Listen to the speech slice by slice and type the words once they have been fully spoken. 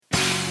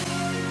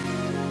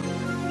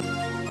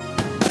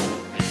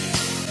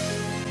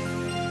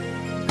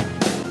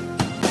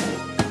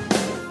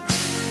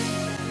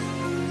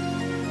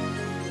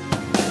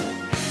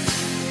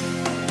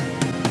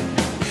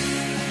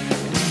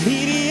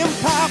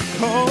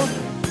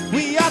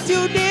got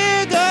two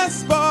niggas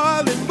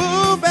spoiling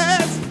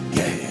movies.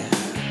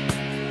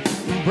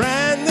 Yeah.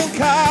 Brandon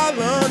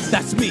Collins,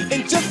 That's me.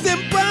 and Justin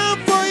Brown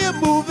for your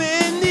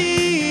movie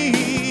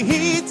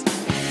needs.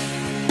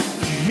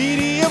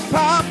 Media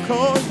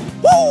popcorn.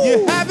 Woo!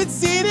 You haven't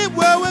seen it,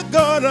 well, we're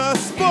gonna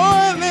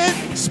spoil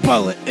it.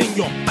 Spoil it in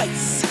your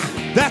face.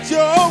 That's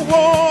your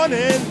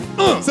warning.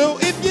 So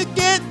if you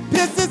get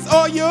pissed, it's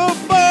all your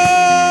fault.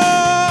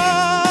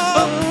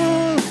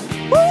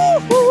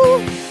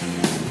 Woo-hoo.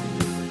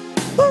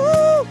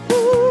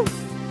 Woo-hoo.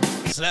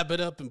 Slap it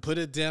up and put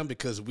it down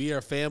because we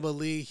are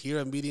family here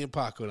at Medium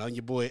Popcorn. I'm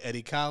your boy,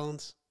 Eddie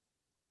Collins.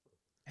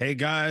 Hey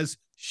guys,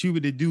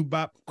 Shuba the Doo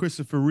Bop,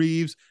 Christopher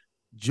Reeves,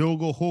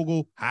 Jogo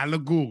Hogo, Hala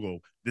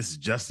Google. This is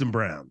Justin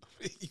Brown.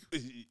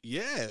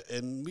 Yeah,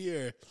 and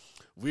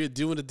we're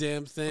doing the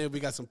damn thing. We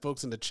got some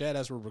folks in the chat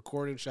as we're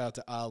recording. Shout out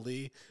to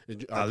Ali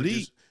and our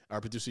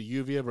producer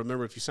Yuvia.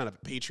 Remember, if you sign up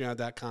at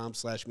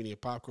patreon.com/Medium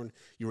Popcorn,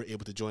 you were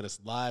able to join us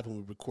live when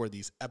we record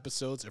these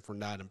episodes if we're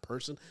not in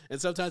person.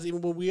 And sometimes even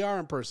when we are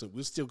in person,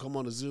 we'll still come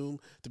on a Zoom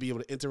to be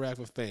able to interact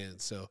with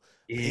fans. So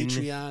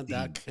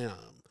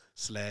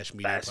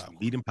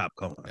patreon.com/Medium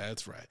Popcorn.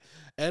 That's right.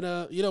 And,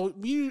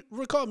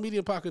 we're called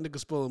Medium Popcorn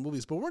niggas spoiling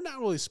movies, but we're not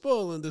really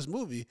spoiling this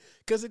movie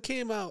because it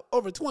came out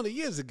over 20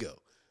 years ago.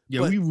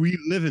 Yeah, we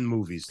reliving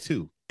movies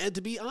too. And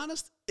to be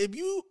honest, if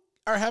you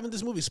are having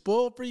this movie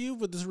spoiled for you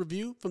with this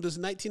review from this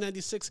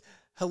 1996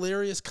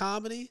 hilarious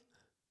comedy,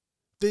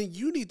 then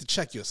you need to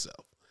check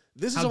yourself.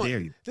 How dare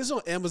you? This is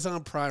on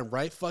Amazon Prime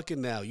right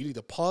fucking now. You need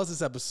to pause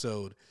this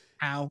episode.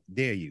 How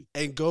dare you?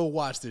 And go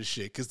watch this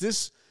shit. Because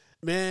this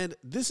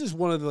is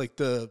one of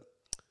the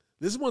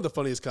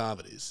funniest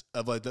comedies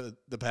of like the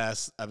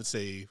past, I would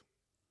say,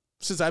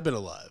 since I've been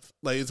alive.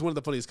 Like, it's one of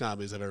the funniest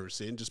comedies I've ever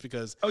seen, just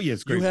because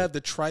it's great. You have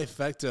the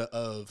trifecta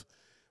of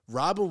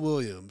Robin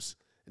Williams,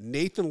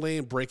 Nathan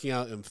Lane breaking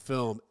out in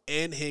film,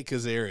 and Hank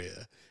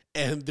Azaria.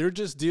 And they're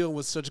just dealing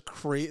with such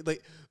crazy,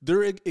 like,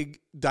 their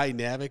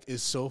dynamic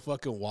is so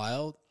fucking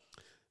wild.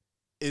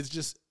 It's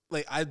just,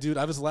 like, I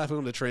was laughing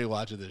on the train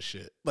watching this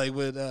shit. Like,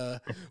 when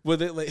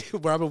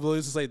Robin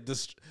Williams is like,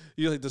 this,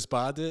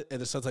 despondent, and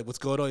the son's like, what's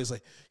going on? He's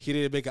like, he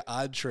didn't make an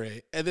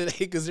entree. And then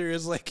Hank Azaria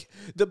is like,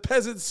 the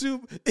peasant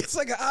soup, it's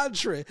like an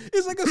entree.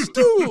 It's like a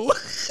stew.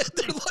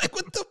 They're like,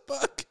 what the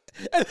fuck?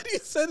 And then he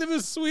sent him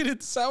his sweet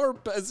and sour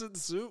peasant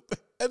soup.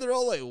 And they're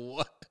all like,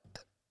 what?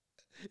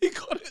 He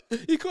called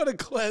it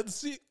clam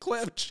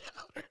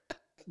chowder.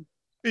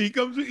 He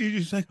comes,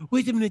 he's just like,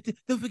 wait a minute,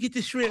 don't forget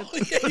the shrimp. Oh,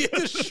 yeah, he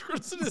had the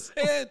shrimps in his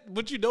hand,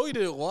 but he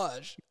didn't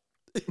wash.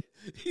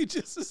 He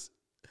just is.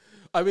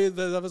 I mean,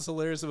 that was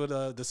hilarious when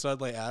the son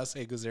like asked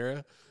Hank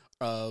Azaria,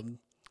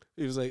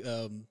 he was like,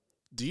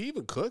 do you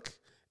even cook?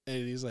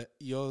 And he's like,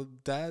 your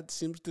dad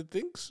seems to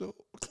think so.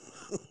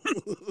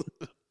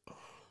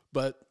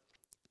 But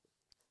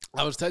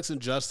I was texting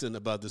Justin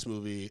about this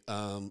movie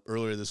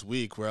earlier this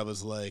week where I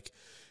was like,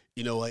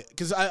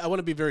 because I want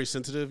to be very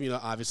sensitive,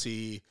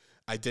 obviously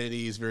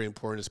identity is very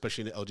important,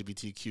 especially in the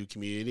LGBTQ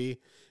community.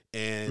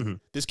 And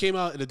this came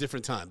out at a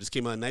different time. This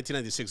came out in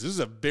 1996. This is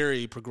a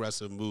very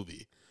progressive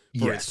movie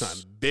for its time.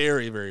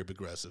 Very, very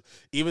progressive.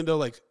 Even though,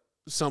 like,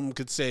 some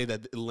could say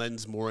that it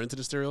lends more into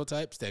the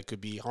stereotypes that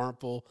could be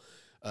harmful,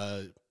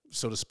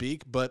 so to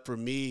speak. But for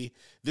me,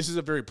 this is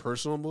a very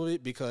personal movie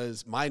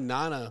because my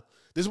Nana,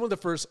 this is one of the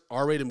first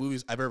R-rated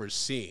movies I've ever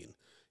seen.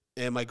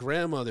 And my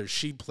grandmother,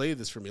 she played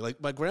this for me.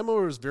 Like, my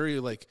grandmother was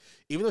very, like,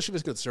 even though she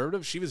was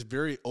conservative, she was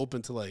very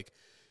open to, like,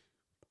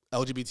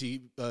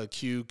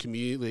 LGBTQ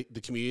community, like,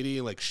 the community,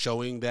 and, like,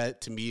 showing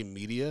that to me in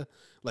media.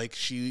 Like,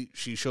 she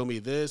showed me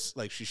this.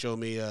 Like, she showed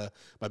me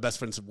my best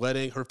friend's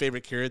wedding. Her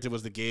favorite character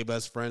was the gay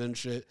best friend and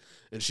shit.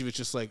 And she was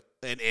just like,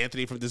 and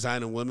Anthony from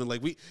Design and Women.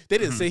 Like, they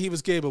didn't say he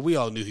was gay, but we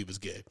all knew he was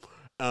gay.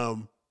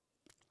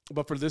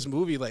 But for this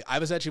movie, like, I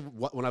was actually,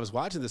 when I was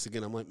watching this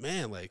again, I'm like,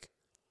 man, like,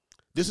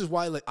 this is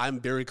why, like, I'm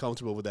very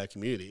comfortable with that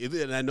community.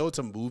 And I know it's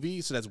a movie,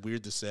 so that's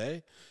weird to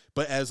say.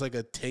 But as, like,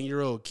 a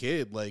 10-year-old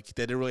kid, like, that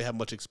didn't really have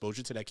much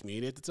exposure to that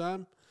community at the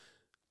time,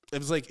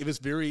 it was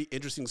very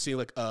interesting seeing,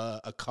 like,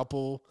 a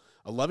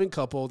loving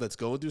couple that's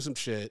going through some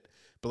shit,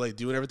 but, like,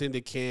 doing everything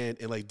they can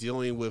and, like,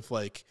 dealing with,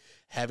 like,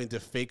 having to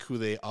fake who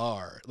they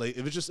are. Like,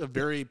 it was just a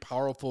very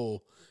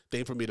powerful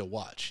thing for me to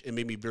watch. It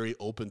made me very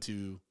open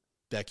to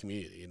that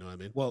community, you know what I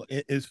mean? Well,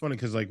 it's funny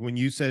because, like, when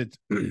you said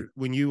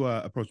when you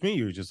approached me,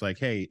 you were just like,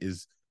 hey,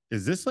 is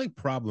this, like,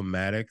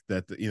 problematic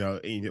that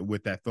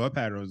with that thought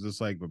pattern? It was just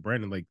like, but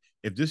Brandon, like,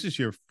 if this is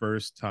your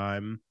first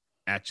time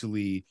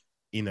actually,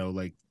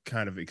 like,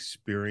 kind of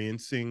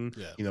experiencing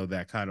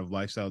that kind of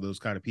lifestyle, those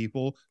kind of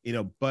people,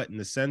 but in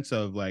the sense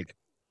of, like,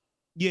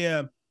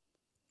 yeah,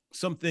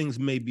 some things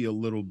may be a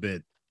little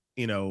bit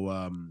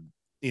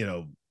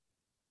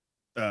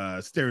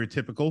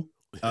stereotypical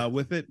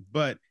with it,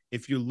 but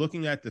if you're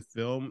looking at the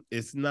film,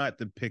 it's not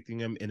depicting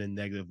them in a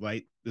negative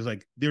light. There's,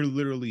 like, they're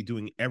literally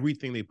doing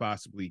everything they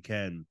possibly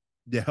can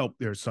to help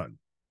their son.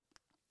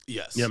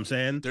 Yes. You know what I'm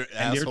saying? Their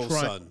asshole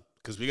son,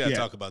 because we got to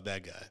talk about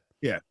that guy.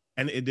 Yeah.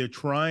 And they're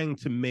trying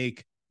to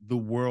make the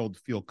world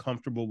feel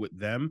comfortable with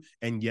them.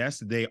 And yes,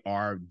 they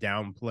are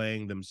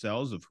downplaying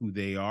themselves of who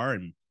they are,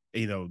 and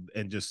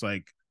and just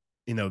like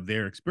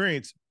their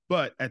experience.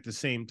 But at the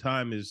same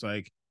time, is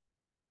like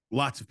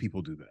lots of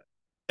people do that.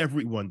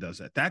 Everyone does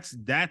that. That's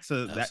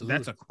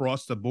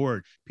across the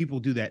board. People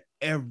do that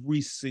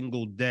every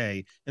single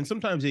day, and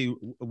sometimes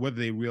whether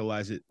they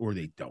realize it or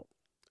they don't.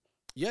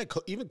 Yeah,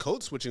 even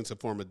code switching is a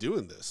form of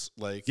doing this.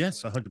 Like,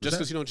 yes, just 100%.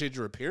 because you don't change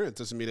your appearance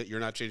doesn't mean that you're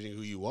not changing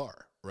who you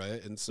are,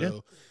 right? And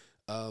so,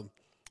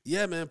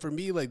 yeah, man, for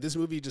me, like this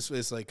movie just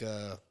was like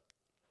it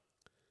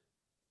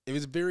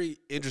was very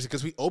interesting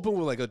because we opened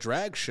with like a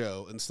drag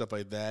show and stuff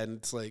like that, and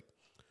it's like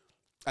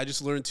I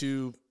just learned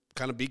to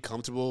kind of be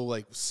comfortable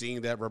like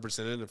seeing that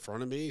represented in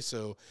front of me.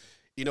 So,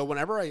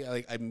 whenever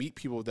I meet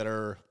people that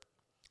are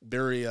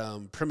very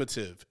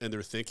primitive in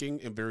their thinking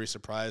and very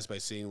surprised by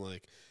seeing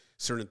like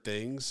certain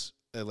things,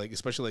 like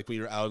especially like when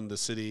you're out in the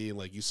city and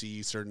like you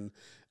see certain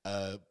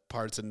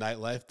parts of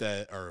nightlife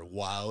that are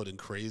wild and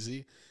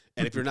crazy,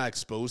 and if you're not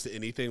exposed to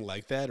anything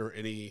like that or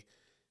any,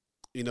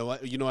 you know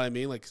what I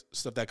mean, like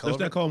stuff that colorful.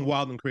 Let's not call them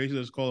wild and crazy.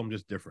 Let's call them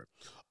just different.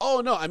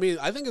 Oh no, I mean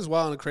I think it's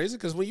wild and crazy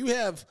because when you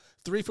have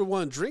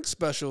 3-for-1 drink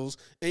specials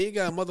and you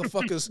got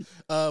motherfuckers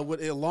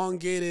with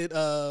elongated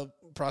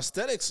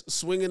prosthetics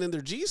swinging in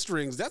their G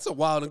strings, that's a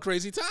wild and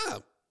crazy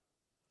time.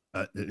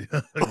 I'm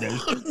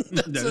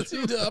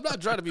not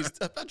trying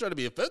to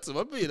be offensive.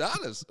 I'm being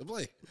honest. I'm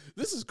like,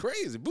 this is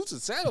crazy. Boots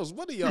and sandals.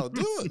 What are y'all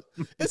doing?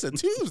 It's a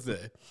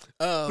Tuesday.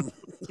 But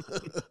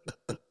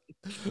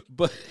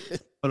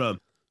hold on.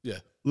 Yeah.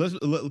 We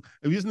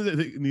just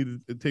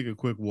need to take a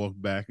quick walk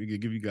back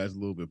and give you guys a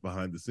little bit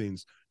behind the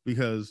scenes,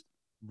 because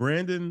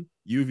Brandon,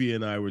 Yuvi,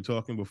 and I were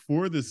talking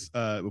before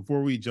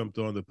we jumped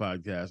on the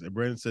podcast, and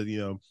Brandon said,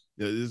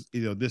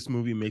 this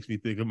movie makes me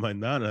think of my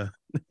nana.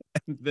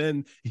 And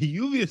then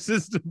Yuvi's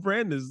sister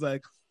Brandon is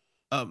like,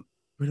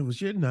 Brandon,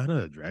 was your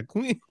nana a drag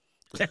queen?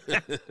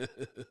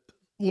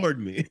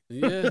 Floored me.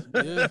 Yeah.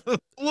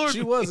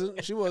 She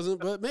wasn't,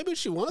 but maybe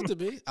she wanted to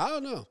be. I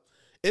don't know.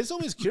 It's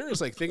always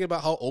curious, like thinking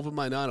about how open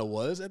my nana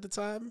was at the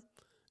time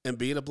and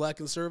being a black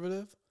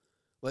conservative.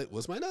 Like,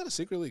 was my nana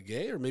secretly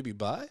gay or maybe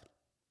bi?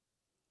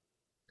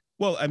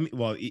 Well, I mean,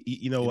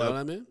 you know what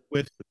I mean?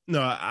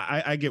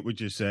 I get what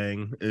you're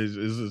saying. Is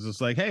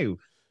just like, hey,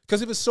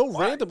 because it was so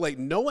random. Like,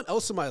 no one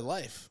else in my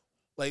life,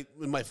 like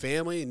in my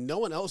family, no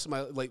one else in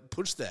my like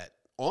pushed that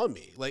on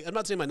me. Like, I'm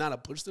not saying my nana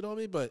pushed it on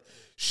me, but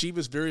she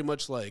was very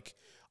much like,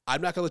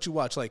 I'm not gonna let you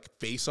watch like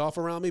Face Off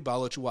around me, but I'll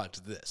let you watch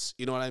this.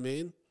 You know what I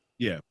mean?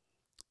 Yeah.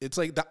 It's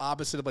like the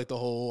opposite of like the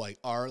whole like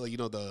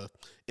the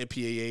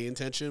MPAA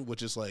intention,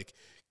 which is like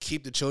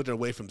keep the children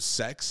away from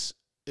sex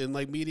in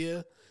like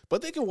media,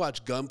 but they can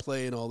watch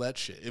gunplay and all that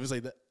shit. It was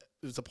like it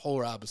was the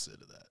polar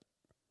opposite of that.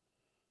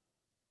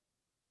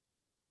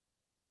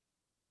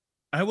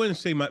 I wouldn't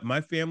say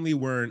my family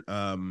weren't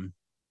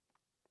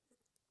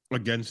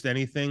against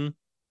anything.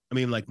 I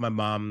mean, like my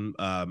mom,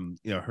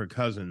 her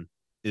cousin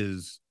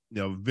is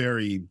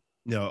very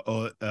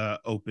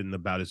open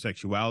about his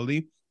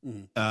sexuality,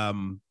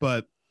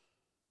 but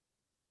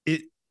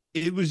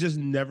it was just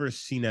never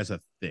seen as a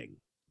thing.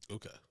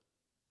 Okay.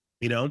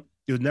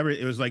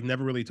 It was like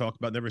never really talked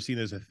about, never seen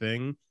as a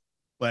thing.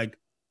 Like,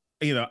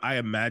 I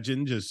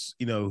imagine just,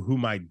 who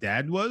my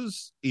dad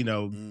was,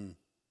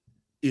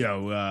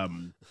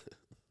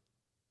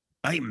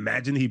 I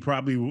imagine he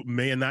probably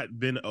may have not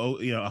been,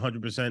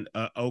 100%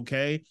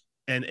 okay.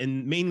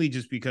 And mainly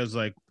just because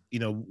like,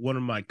 one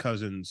of my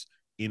cousins,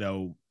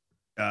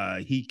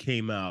 he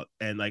came out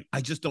and like, I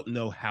just don't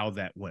know how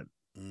that went.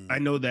 I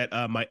know that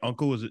my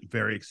uncle was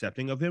very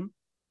accepting of him,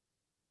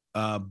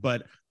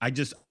 but I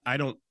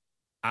don't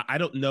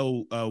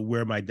know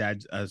where my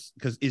dad,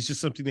 because it's just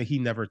something that he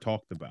never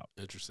talked about.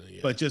 Interesting, yeah.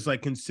 But just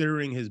like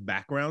considering his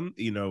background,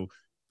 I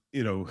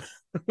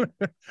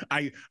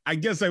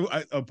guess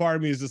a part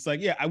of me is just like,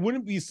 yeah, I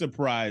wouldn't be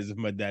surprised if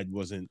my dad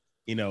wasn't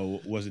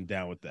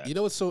down with that. You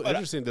know what's so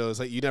interesting though is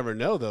like you never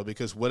know though,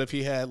 because what if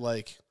he had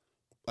like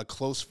a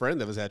close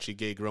friend that was actually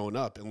gay growing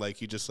up, and like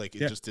he just like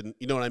it just didn't,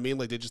 you know what I mean?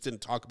 Like they just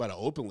didn't talk about it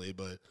openly,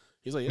 but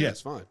he's like, yeah,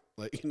 it's fine.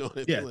 Like, you know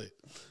what I mean? Like,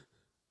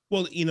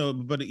 well,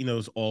 but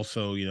it's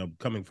also,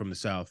 coming from the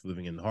South,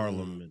 living in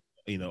Harlem,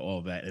 and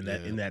all that, and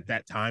that in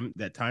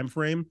that time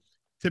frame,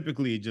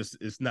 typically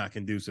it's not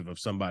conducive of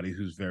somebody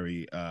who's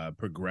very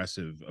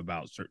progressive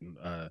about certain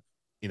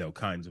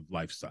kinds of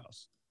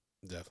lifestyles.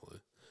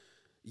 Definitely.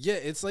 Yeah,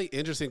 it's like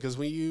interesting because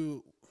when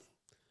you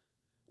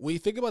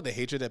think about the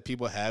hatred that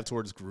people have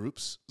towards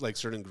groups, like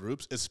certain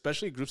groups,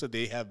 especially groups that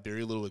they have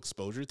very little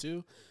exposure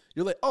to,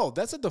 you're like, oh,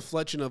 that's a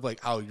deflection of like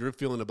how you're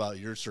feeling about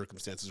your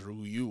circumstances or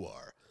who you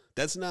are.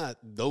 That's not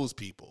those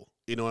people.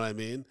 You know what I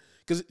mean?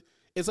 Because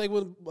it's like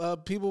when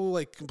people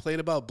like complain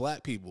about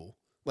black people,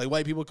 like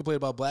white people complain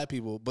about black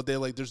people, but they're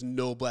like, there's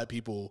no black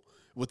people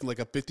within like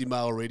a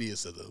 50-mile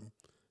radius of them.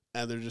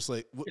 And they're just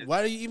like,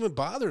 why are you even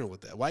bothering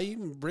with that? Why are you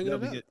even bringing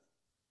it up?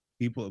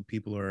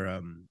 People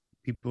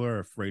are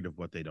afraid of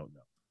what they don't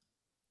know.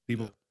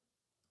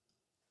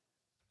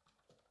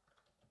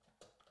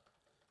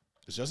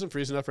 Is Justin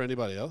freezing up for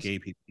anybody else? Gay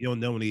people. You don't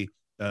know any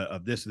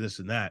of this,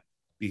 and that,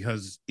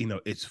 because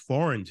it's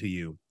foreign to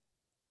you.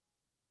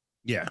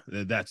 Yeah,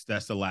 that's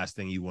the last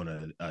thing you want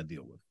to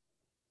deal with.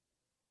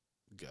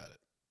 Got it.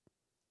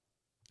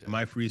 Yeah. Am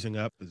I freezing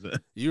up?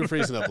 You were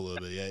freezing up a little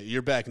bit. Yeah,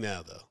 you're back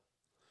now though.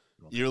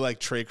 You're like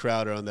Trey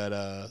Crowder on that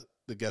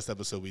the guest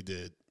episode we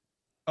did.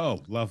 Oh,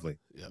 lovely.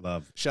 Yep.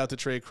 Love. Shout out to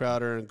Trey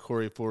Crowder and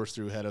Corey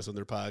Forster, who had us on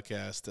their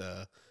podcast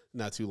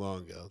not too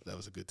long ago. That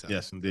was a good time.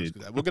 Yes, indeed.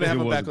 We're gonna have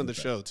him back on the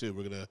show too.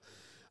 We're gonna.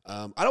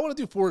 I don't want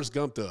to do Forrest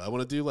Gump though. I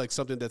want to do like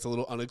something that's a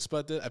little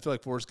unexpected. I feel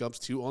like Forrest Gump's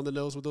too on the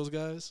nose with those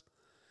guys.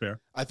 Fair.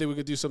 I think we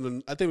could do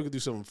something. I think we could do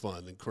something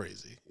fun and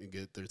crazy and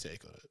get their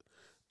take on it.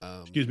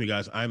 Excuse me,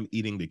 guys. I'm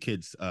eating the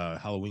kids'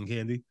 Halloween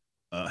candy.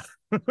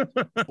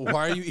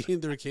 Why are you eating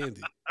their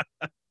candy?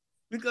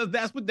 Because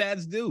that's what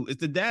dads do. It's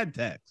the dad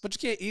tax. But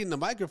you can't eat in the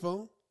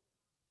microphone.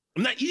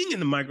 I'm not eating in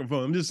the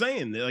microphone. I'm just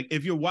saying, like,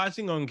 if you're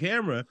watching on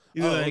camera,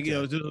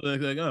 you're just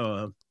like,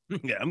 oh,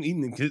 yeah, I'm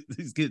eating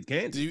these kids'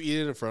 candy. Do you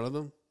eat it in front of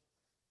them?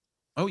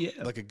 Oh yeah,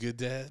 like a good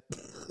dad.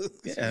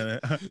 Yeah,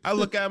 I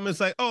look at him. It's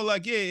like, oh,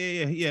 like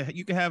yeah.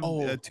 You can have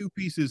 2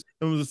 pieces.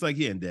 And I was just like,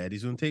 yeah, and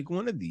Daddy's gonna take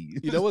one of these.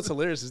 You know what's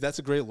hilarious is that's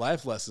a great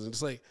life lesson.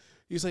 It's like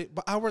he's like,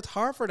 but I worked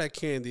hard for that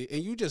candy,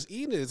 and you just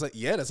eating it. It's like,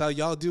 yeah, that's how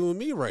y'all doing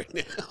me right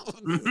now.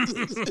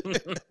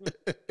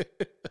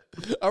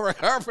 I worked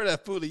hard for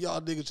that food, and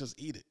y'all niggas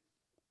just eat it.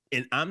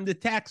 And I'm the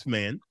tax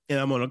man, and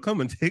I'm gonna come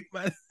and take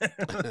my.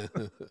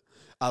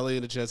 Ali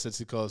in the chat says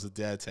he calls it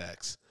dad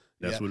tax.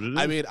 That's what it is.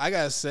 I mean, I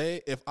gotta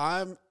say, if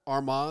I'm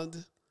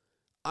Armand,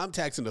 I'm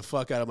taxing the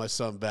fuck out of my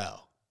son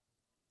Val.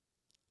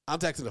 I'm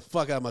taxing the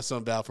fuck out of my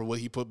son Val for what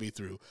he put me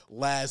through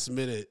last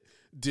minute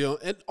deal.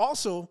 And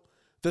also,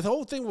 the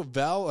whole thing with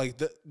Val, like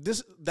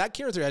that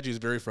character actually is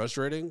very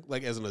frustrating,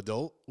 like as an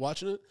adult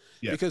watching it,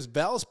 because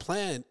Val's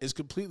plan is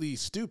completely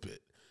stupid.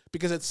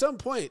 Because at some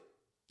point,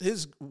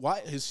 his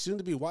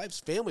soon-to-be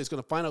wife's family is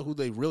going to find out who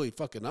they really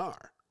fucking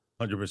are.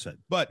 100%.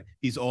 But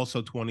he's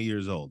also 20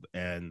 years old,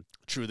 and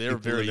true, they're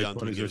very young.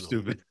 20s are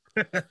stupid.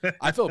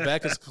 I feel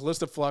bad because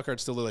Calista Flockhart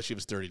still looked like she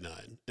was 39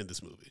 in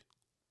this movie.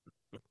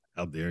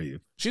 How dare you?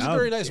 She's a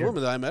very nice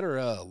woman. I met her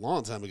a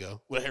long time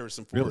ago with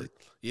Harrison Ford. Really?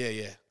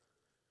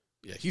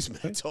 Yeah. He's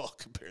mad tall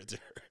compared to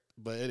her.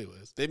 But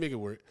anyways, they make it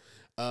work.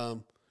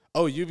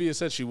 Yuvia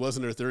said she was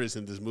in her 30s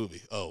in this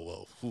movie. Oh,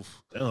 well.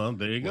 Oof. Oh,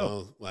 there you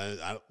go. Why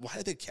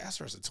did they cast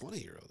her as a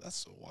 20-year-old? That's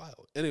so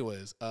wild.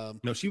 Anyways.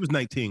 No, she was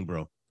 19,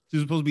 bro. She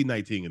was supposed to be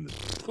 19 in this.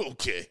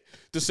 Okay.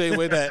 The same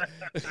way that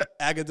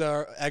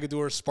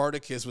Agador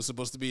Spartacus was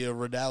supposed to be a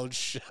renowned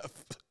chef.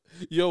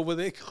 Yo, when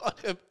they called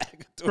him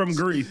Agador from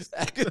Greece.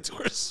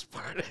 Agador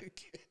Spartacus.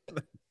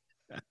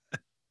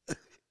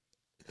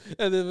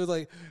 And then it was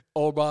like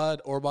Orban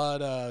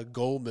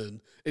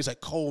Goldman. It's like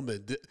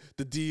Coleman.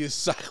 The D is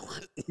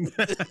silent.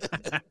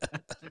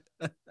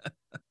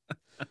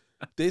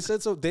 They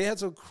said so. They had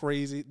some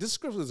crazy. This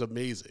script was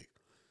amazing.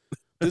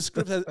 This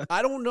script has.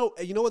 I don't know.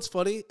 You know what's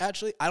funny?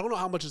 Actually, I don't know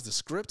how much is the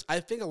script.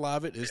 I think a lot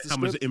of it is the script.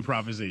 How much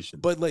improvisation?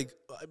 But like,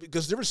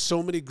 because there were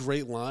so many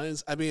great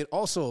lines. I mean,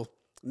 also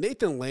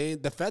Nathan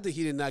Lane. The fact that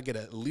he did not get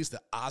at least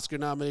the Oscar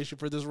nomination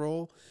for this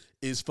role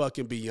is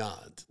fucking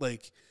beyond.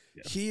 Like,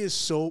 he is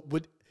so.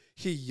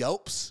 He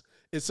yelps.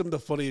 It's some of the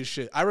funniest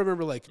shit. I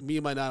remember like me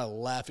and my Nana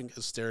laughing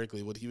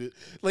hysterically when he would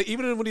like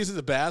even when he's in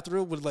the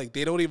bathroom when like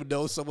they don't even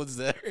know someone's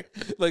there.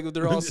 Like when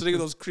they're all sitting in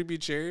those creepy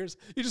chairs.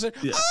 You just like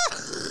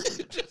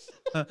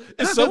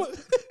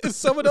is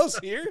someone else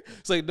here?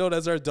 It's like, no,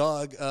 that's our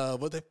dog.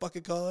 What they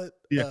fucking call it?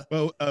 Yeah.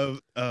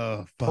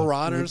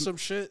 Piranha or some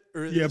shit.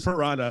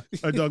 Piranha.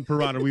 Our dog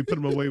Piranha. We put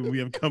him away when we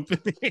have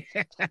company.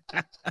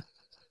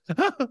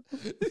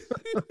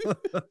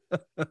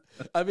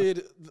 I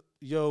mean,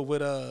 yo,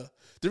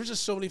 there was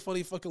just so many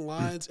funny fucking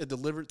lines and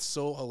delivered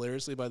so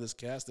hilariously by this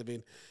cast. I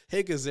mean,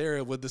 Hank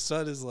Azaria, when the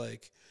son is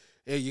like,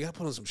 hey, you gotta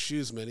put on some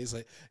shoes, man. He's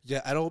like,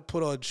 yeah, I don't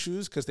put on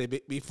shoes because they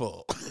make me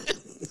full.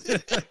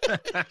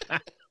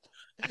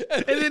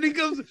 And then he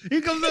comes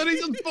out,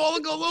 he's just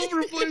falling all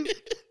over the place.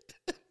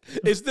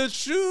 It's the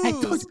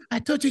shoes. I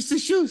told you it's the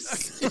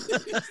shoes.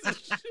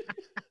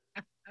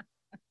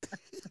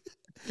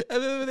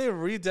 And then when they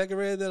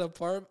redecorated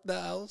the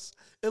house,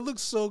 it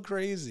looks so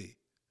crazy.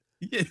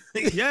 Yeah,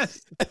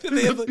 yes.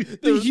 They have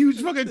the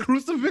huge fucking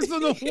crucifix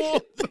on the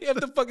wall. They have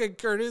the fucking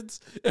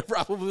curtains, and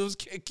Robin Williams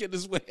can't get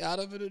his way out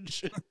of it and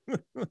shit.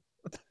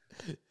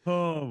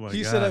 Oh my god!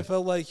 He said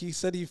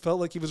he felt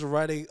like he was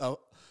riding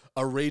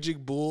a raging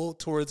bull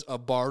towards a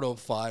barn on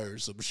fire or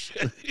some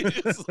shit.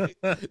 It's like,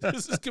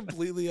 this is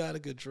completely out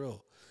of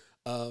control.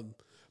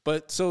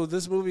 But so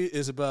this movie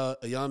is about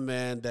a young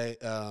man that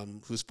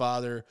whose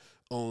father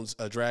owns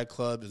a drag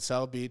club in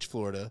South Beach,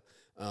 Florida,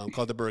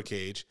 called the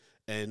Birdcage.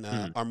 And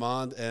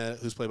Armand,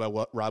 who's played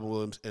by Robin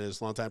Williams, and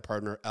his longtime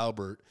partner,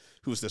 Albert,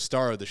 who's the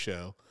star of the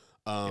show.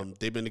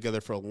 They've been together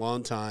for a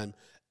long time.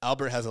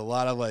 Albert has a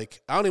lot of,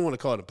 like, I don't even want to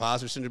call it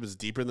imposter syndrome. It's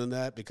deeper than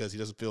that because he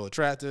doesn't feel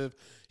attractive.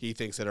 He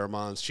thinks that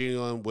Armand's cheating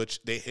on him,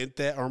 which they hint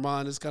that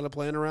Armand is kind of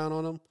playing around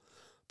on him.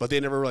 But they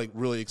never, like,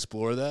 really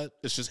explore that.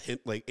 It's just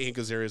hint, like, Hank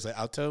Azaria's like,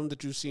 I'll tell him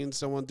that you've seen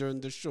someone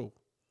during this show.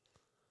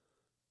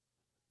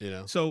 You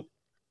know? So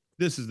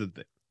this is the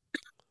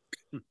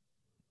thing.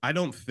 I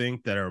don't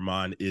think that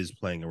Armand is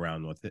playing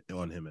around with it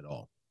on him at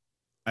all.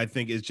 I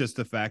think it's just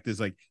the fact is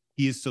like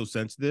he is so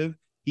sensitive.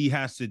 He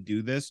has to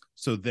do this,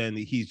 so then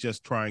he's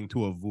just trying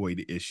to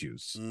avoid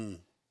issues.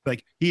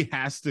 Like he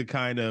has to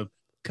kind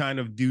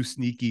of do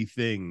sneaky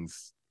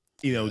things,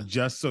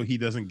 just so he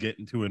doesn't get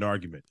into an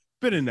argument.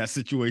 Been in that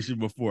situation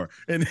before,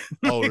 and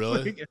oh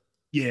really? Like,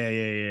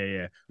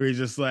 yeah. Where he's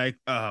just like,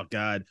 oh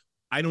god,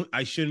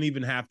 I shouldn't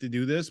even have to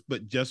do this,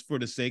 but just for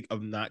the sake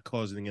of not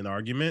causing an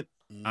argument,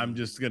 I'm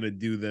just gonna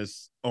do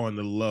this on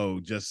the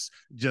low, just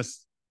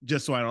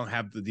so I don't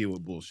have to deal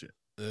with bullshit.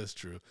 That's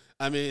true.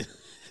 I mean,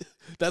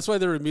 that's why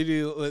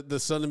the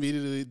son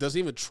immediately doesn't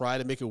even try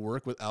to make it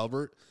work with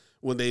Albert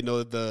when they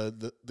know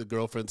the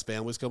girlfriend's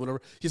family's coming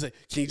over. He's like,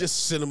 can you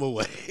just send him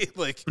away?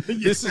 Like,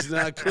 this is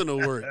not going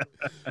to work.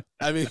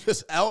 I mean,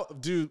 because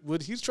dude,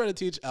 when he's trying to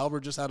teach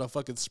Albert just how to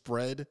fucking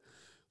spread,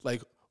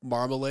 like,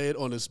 marmalade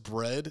on his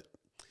bread,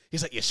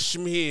 he's like, you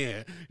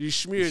smear.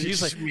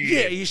 He's like,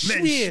 yeah, you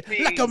smear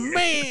like a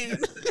man.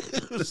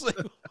 It's like,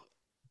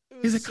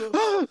 he's like,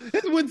 oh,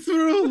 it went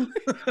through.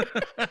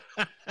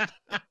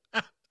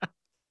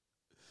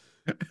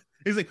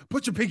 He's like,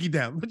 put your pinky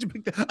down. And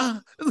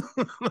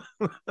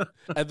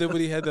then when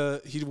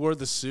he wore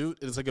the suit,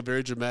 and it's like a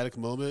very dramatic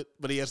moment,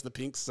 but he has the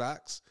pink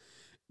socks.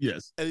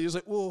 Yes. And he was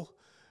like, well,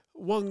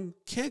 one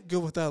can't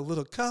go without a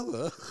little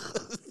color.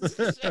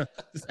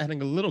 Just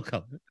adding a little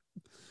color.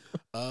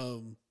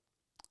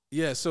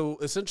 Yeah, so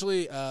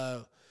essentially,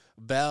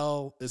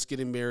 Val is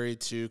getting married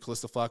to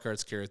Calista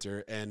Flockhart's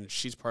character, and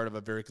she's part of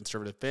a very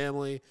conservative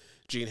family.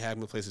 Gene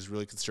Hackman plays this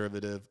really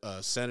conservative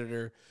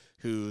senator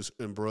who's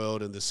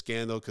embroiled in the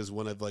scandal because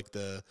one of like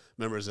the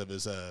members of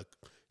his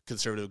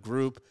conservative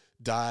group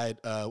died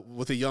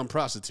with a young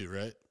prostitute,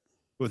 right?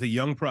 With a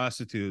young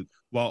prostitute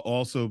while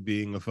also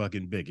being a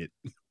fucking bigot.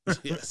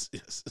 Yes.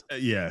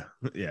 Yeah.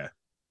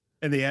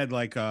 And they had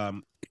like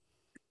they're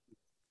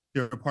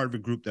a part of a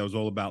group that was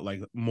all about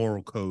like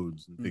moral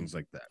codes and things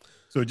like that.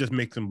 So it just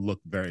makes them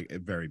look very,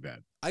 very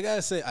bad. I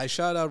gotta say, I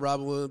shout out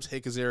Robin Williams,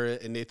 Hank Azaria,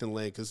 and Nathan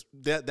Lane because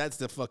that's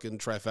the fucking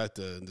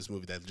trifecta in this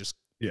movie that just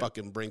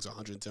fucking brings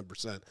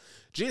 110%.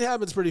 Gene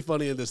Hackman's pretty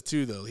funny in this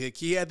too, though.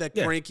 He had that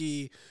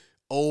cranky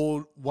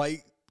old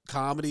white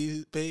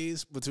comedy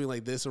phase between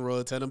like this and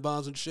Royal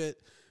Tenenbaums and shit,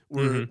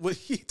 where when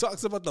he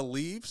talks about the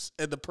leaves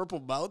and the purple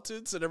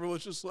mountains, and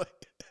everyone's just like.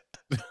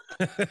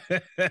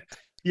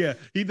 Yeah,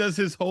 he does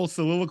his whole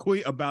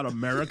soliloquy about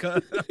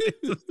America.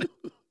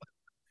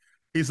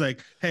 He's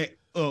like, hey,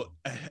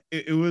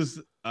 it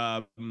was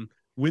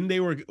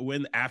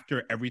when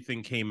after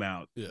everything came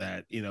out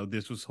that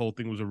this whole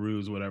thing was a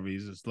ruse, whatever.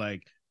 He's just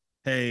like,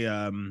 hey,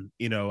 I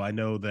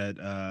know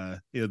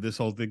that this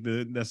whole thing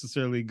didn't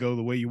necessarily go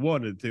the way you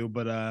wanted it to,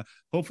 but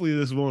hopefully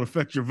this won't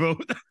affect your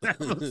vote. I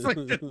was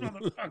like, this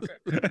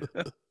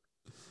motherfucker.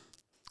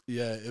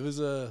 Yeah, it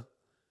was a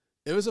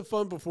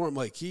fun performance.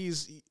 Like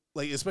he's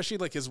like, especially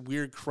like his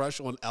weird crush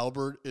on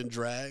Albert in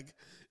drag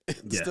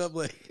and stuff.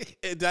 Like,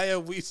 and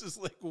Diane Weiss is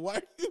like, why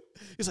are you?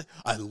 He's like,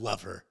 I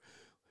love her.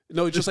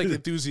 No, just like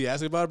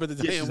enthusiastic about her, but the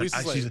Diane Weiss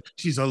is like,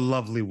 she's a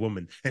lovely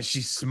woman, and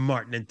she's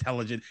smart and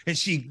intelligent, and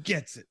she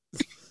gets it.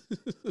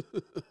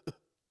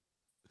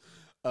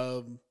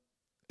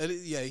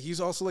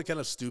 He's also like kind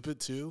of stupid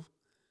too.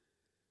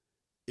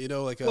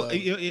 Like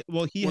he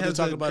when has they're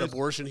talking about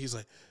abortion. He's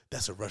like,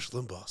 that's what Rush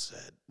Limbaugh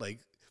said. Like,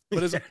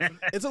 but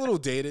it's a little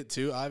dated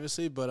too,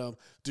 obviously. But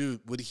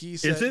dude, what he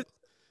said, is it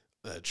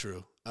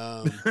true?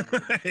 But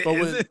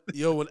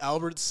when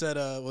Albert said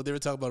when they were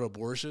talking about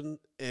abortion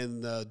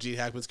and Gene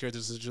Hackman's character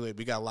is essentially like,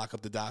 we gotta lock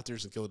up the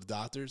doctors and kill the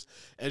doctors,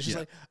 and she's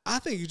like, I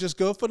think you just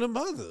go for the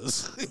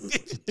mothers.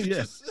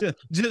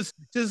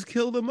 just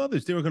kill the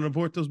mothers. They were gonna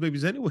abort those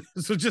babies anyway,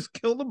 so just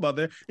kill the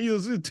mother. He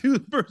was two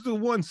birds with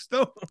one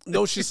stone.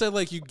 No, she said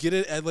like you get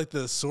it at like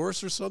the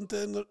source or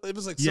something. It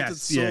was like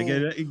something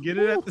get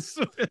it at the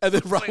source. And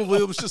then Robin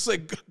Williams just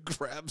like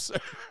grabs her,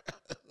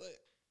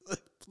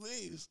 like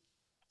please.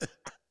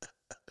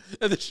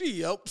 And then she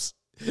yelps.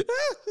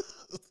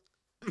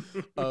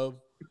 At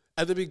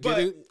the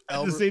beginning,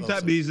 at the same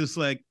time, he's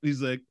like,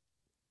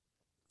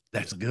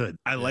 that's good.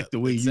 I like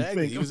the way you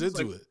think. He was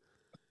into it.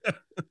 At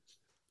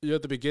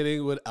the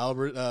beginning with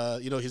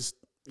Albert, he's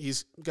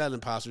got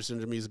imposter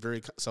syndrome. He's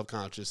very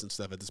self-conscious and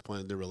stuff at this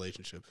point in their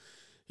relationship.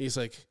 He's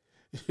like,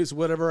 it's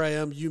whatever I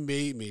am, you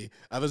made me.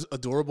 I was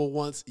adorable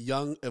once,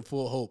 young and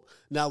full of hope.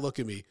 Now look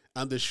at me.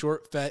 I'm the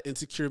short, fat,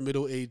 insecure,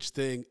 middle-aged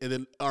thing. And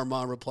then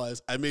Armand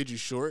replies, I made you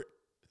short.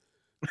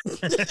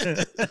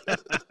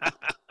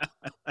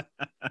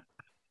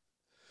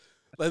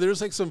 Like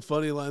there's like some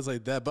funny lines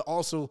like that, but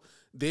also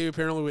they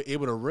apparently were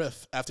able to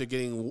riff after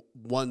getting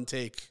one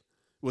take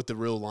with the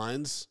real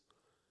lines.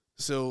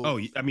 So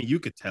I mean, you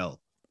could tell.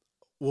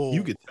 Well,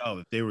 you could tell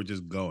that they were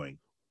just going.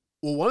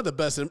 Well, one of the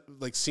best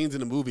like scenes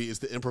in the movie is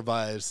the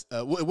improvised.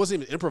 It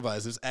wasn't even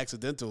improvised; it was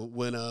accidental.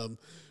 When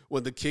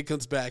the kid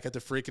comes back after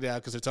freaking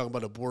out because they're talking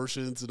about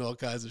abortions and all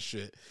kinds of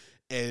shit.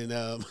 And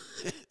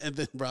and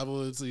then Robin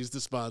Williams, he's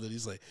despondent.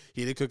 He's like,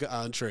 he didn't cook an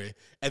entree.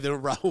 And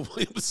then Robin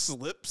Williams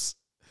slips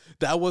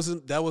that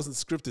wasn't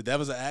scripted. That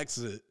was an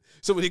accident.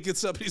 So when he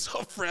gets up, he's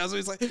all frazzled.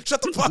 He's like,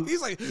 "Shut the fuck!"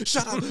 He's like,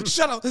 "Shut up,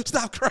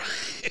 stop crying."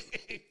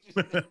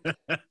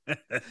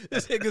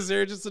 This nigga's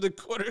there just in the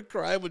corner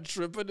crying with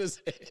shrimp in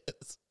his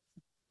hands.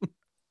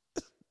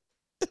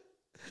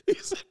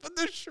 He's like, "But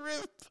the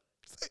shrimp."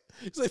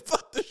 He's like,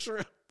 "Fuck the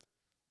shrimp."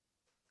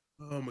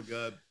 Oh my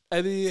god!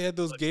 And then he had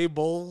those gay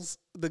bowls,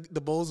 the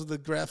bowls with the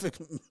graphic.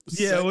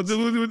 Yeah, with the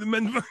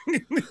men.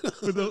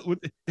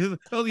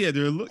 Oh yeah,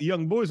 there are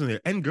young boys in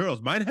there and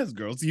girls. Mine has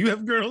girls. You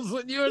have girls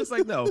on yours.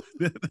 Like no,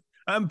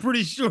 I'm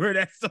pretty sure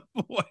that's a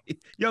boy,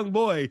 young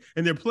boy,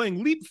 and they're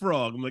playing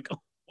leapfrog. I'm like,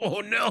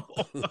 oh no.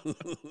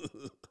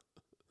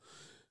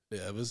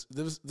 Yeah, this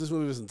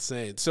movie was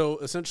insane. So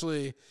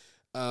essentially,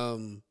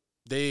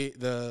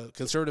 the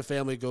conservative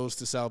family goes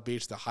to South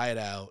Beach to hide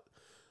out.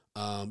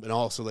 And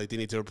also, like, they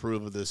need to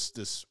approve of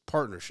this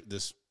partnership,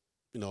 this,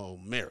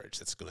 marriage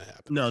that's going to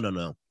happen.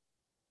 No.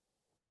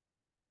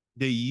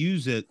 They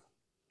use it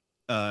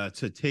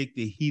to take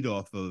the heat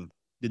off of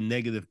the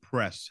negative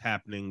press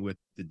happening with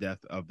the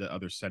death of the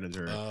other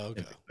senator and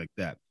things like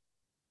that.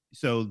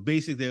 So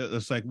basically,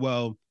 it's like,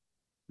 well,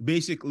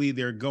 basically,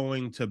 they're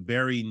going to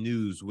bury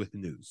news with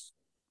news.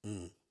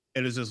 And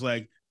it's just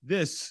like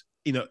this,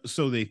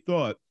 so they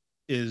thought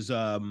is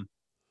a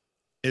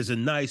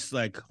nice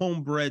like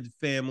homebred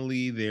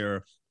family.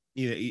 They're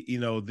they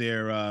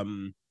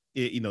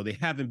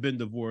haven't been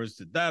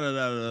divorced. It's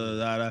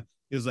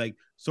like,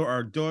 so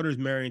our daughter's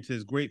marrying to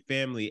this great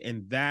family,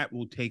 and that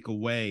will take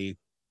away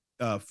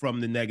from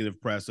the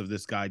negative press of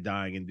this guy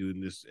dying and doing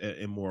this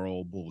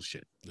immoral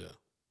bullshit. Yeah,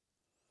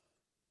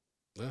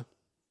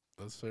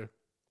 that's fair.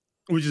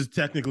 Which is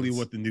technically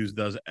what the news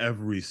does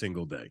every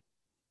single day.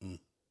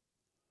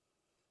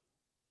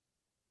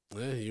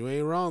 Yeah, you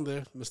ain't wrong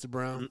there, Mr.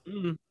 Brown.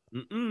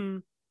 Yeah.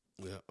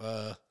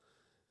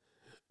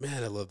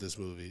 Man, I love this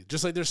movie.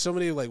 Just like there's so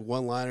many like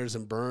one-liners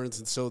and burns,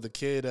 and so the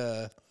kid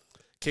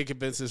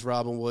convinces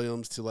Robin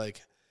Williams to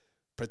like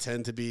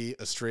pretend to be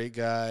a straight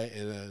guy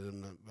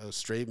in a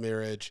straight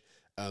marriage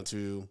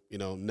to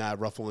not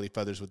ruffle any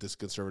feathers with this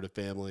conservative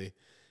family,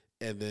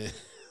 and then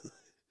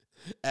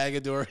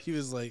Agador, he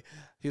was like,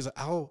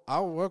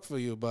 I'll work for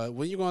you, but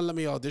when you gonna let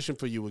me audition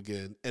for you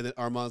again? And then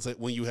Armand's like,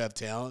 when you have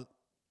talent.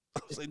 I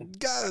was like,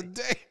 God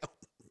damn.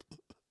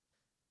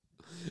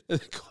 And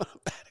they called him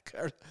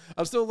Adagar.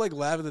 I'm still like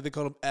laughing that they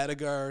called him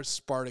Adagar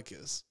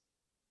Spartacus.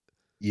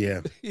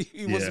 Yeah.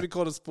 He wants to be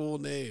called his full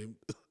name.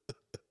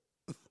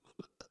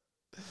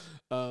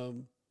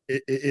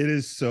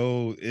 It's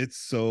so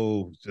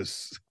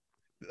just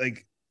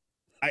like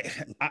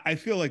I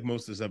feel like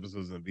most of this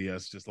episode is gonna be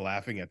us just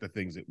laughing at the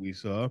things that we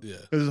saw. Yeah.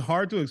 Because it's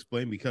hard to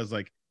explain because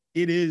like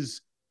it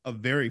is a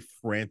very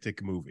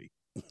frantic movie.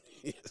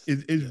 Yes.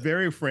 It's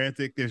very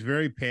frantic. There's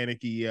very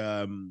panicky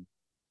kind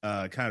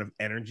of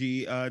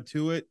energy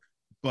to it,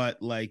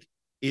 but like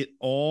it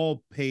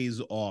all pays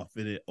off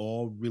and it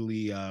all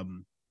really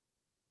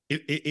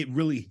it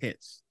really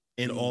hits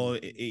in all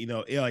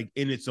like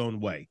in its own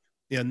way.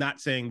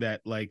 Not saying that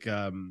like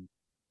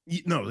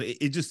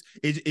it just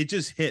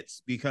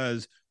hits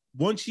because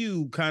once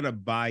you kind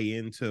of buy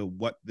into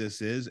what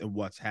this is and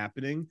what's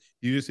happening,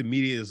 you just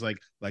immediately is like,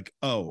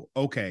 oh,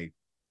 okay.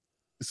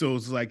 So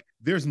it's like,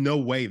 there's no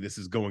way this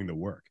is going to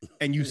work.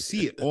 And you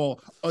see it all,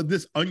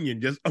 this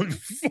onion just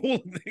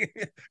unfolding.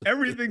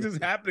 Everything is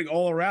happening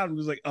all around. It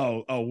was like,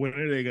 oh, when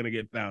are they going to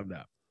get found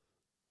out?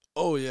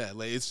 Oh, yeah.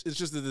 Like, it's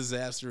just a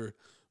disaster.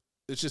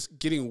 It's just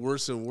getting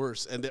worse and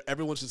worse. And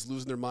everyone's just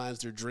losing their minds.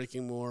 They're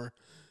drinking more,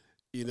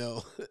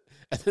 And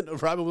then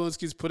Robin Williams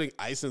keeps putting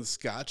ice and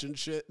scotch and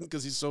shit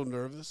because he's so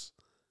nervous.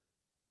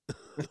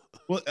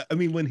 Well, I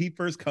mean, when he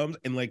first comes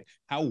and like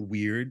how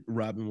weird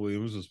Robin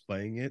Williams was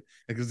playing it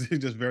because he's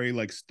just very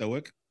like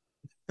stoic.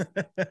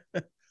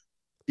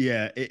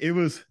 Yeah, it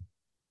was.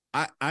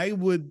 I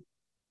would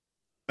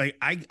like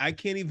I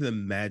can't even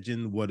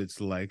imagine what it's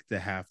like to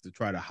have to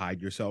try to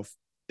hide yourself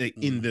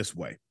in this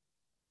way.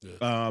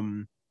 Yeah.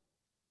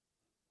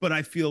 But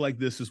I feel like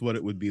this is what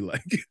it would be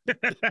like.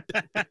 That's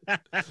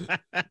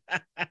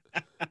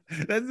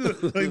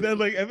like that.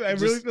 Like I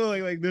really feel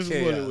like this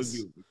is what it would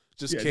be.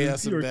 Just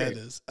chaos and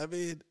madness. I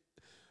mean,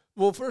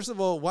 well, first of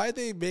all, why'd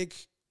they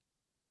make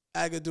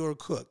Agador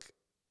cook?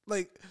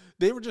 Like,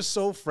 they were just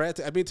so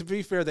frantic. I mean, to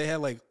be fair, they had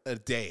like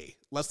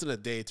less than a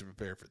day to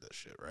prepare for this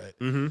shit, right?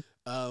 Mm-hmm.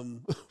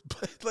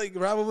 But like,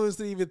 Robin Williams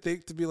didn't even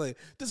think to be like,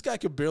 this guy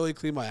could barely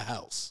clean my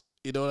house.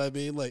 You know what I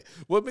mean? Like,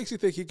 what makes you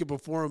think he can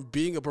perform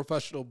being a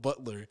professional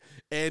butler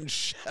and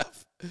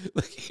chef?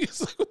 Like,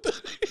 he's like, what the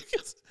heck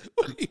is,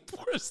 when he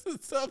pours the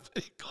stuff,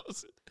 and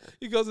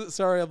he goes,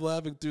 sorry, I'm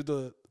laughing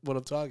through what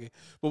I'm talking.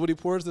 But when he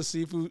pours the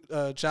seafood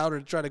chowder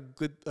to try to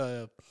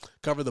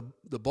cover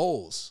the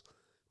bowls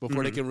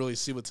before they can really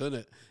see what's in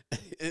it,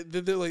 and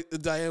then they're like,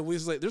 Diane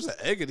Weasley's like, there's an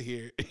egg in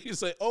here.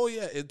 He's like, oh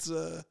yeah, it's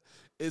a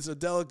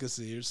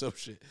delicacy or some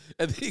shit.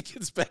 And then he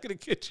gets back in the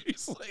kitchen.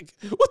 He's like,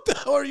 what the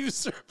hell are you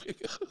serving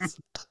us?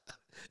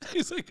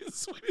 He's like,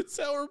 it's sweet and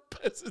sour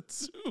peasant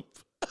soup.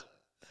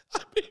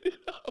 I made it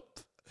up.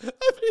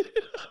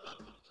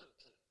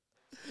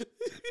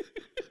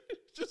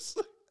 Just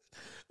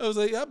I was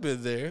like, I've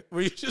been there.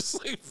 Where you're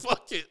just like,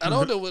 fuck it. I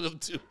don't know what I'm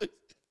doing.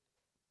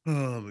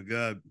 Oh my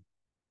God.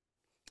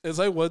 It's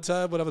like one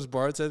time when I was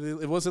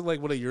bartending, it wasn't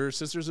like one of your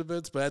sister's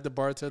events, but I had to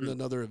bartend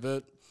another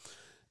event.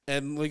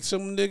 And like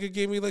some nigga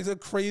gave me like a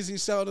crazy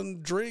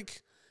sounding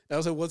drink. And I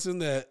was like, what's in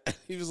that?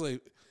 He was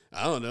like,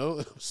 I don't know.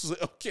 I was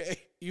like,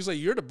 okay. He was like,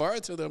 you're the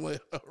bartender. I'm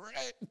like, all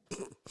right.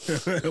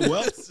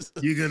 Well,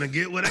 you're going to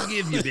get what I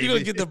give you, baby. You're going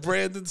to get the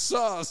Brandon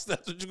sauce.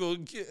 That's what you're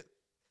going to get.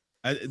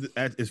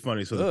 It's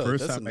funny. So the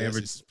first time I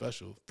ever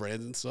special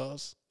Brandon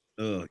sauce.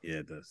 Oh yeah,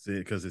 it does,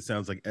 because it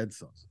sounds like Ed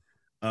sauce.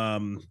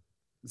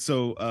 It's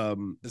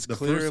the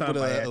clear, first time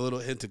but a little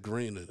hint of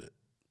green in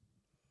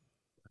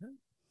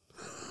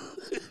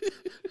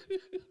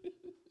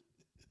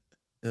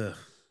it.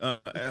 All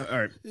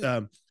right.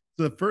 So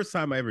the first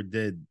time I ever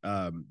did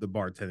the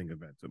bartending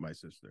events with my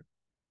sister,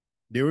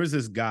 there was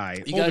this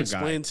guy. You gotta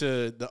explain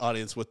to the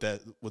audience what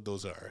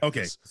those are.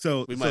 Okay,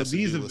 so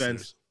these events.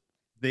 Listeners.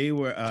 They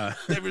were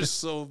they were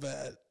so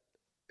bad.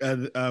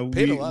 Paid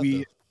a lot,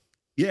 though.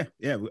 Yeah.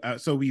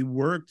 So we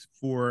worked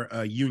for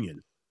a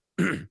union.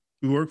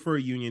 We worked for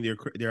a union,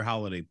 their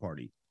holiday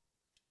party.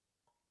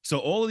 So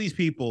all of these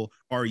people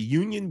are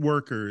union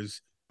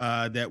workers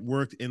that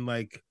worked in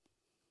like,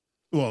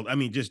 well, I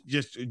mean,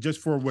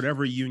 just for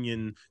whatever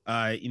union,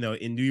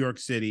 in New York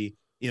City,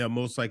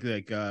 most likely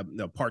like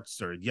parts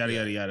store, yada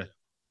yada yada.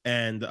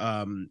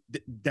 And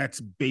that's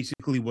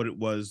basically what it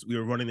was. We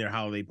were running their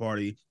holiday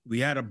party.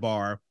 We had a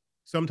bar.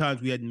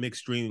 Sometimes we had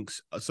mixed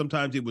drinks.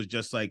 Sometimes it was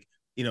just like,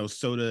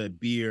 soda,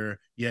 beer,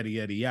 yada,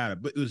 yada, yada.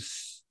 But it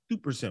was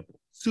super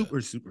simple,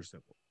 super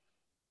simple.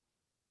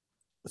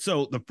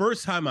 So the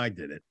first time I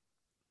did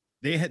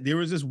it, there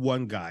was this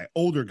one guy,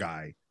 older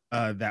guy,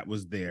 that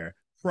was there.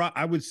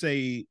 I would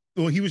say,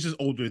 well, he was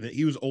older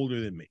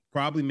than me,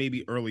 probably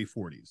maybe early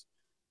 40s.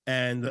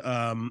 And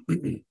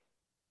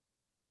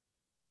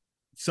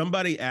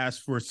somebody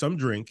asked for some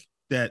drink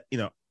that,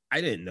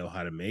 I didn't know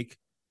how to make.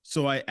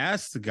 So I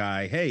asked the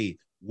guy, hey,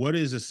 what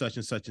is a such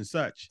and such and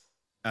such?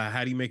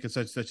 How do you make a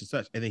such and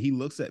such? And then he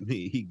looks at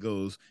me. He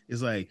goes,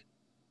 it's like,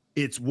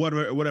 it's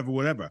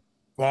whatever.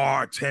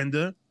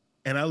 Bartender.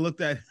 And I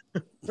looked at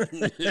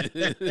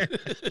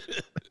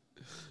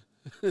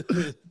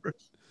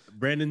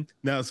Brandon.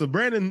 Now, so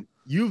Brandon,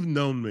 you've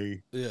known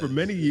me for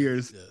many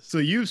years. Yes. So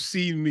you've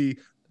seen me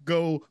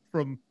go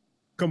from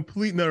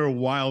complete and utter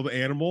wild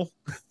animal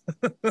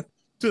to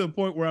the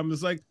point where I'm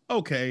just like,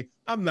 okay,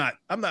 I'm not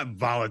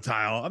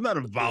volatile. I'm not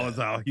a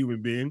volatile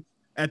human being.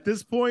 At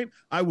this point,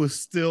 I was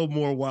still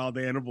more wild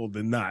animal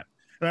than not.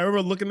 And I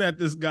remember looking at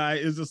this guy,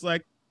 is just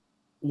like,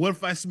 what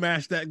if I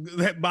smash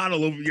that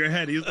bottle over your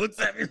head? He looks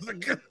at me, he's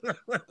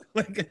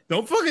like,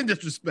 don't fucking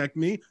disrespect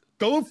me.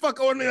 Go fuck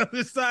on the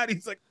other side.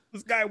 He's like,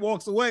 this guy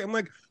walks away. I'm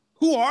like,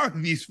 who are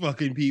these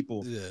fucking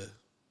people? Yeah.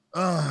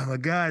 Oh my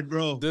God,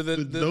 bro.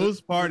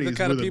 Those parties. The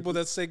kind of people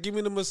that say, give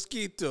me the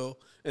mosquito,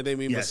 and they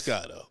mean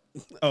Moscato.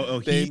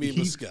 They mean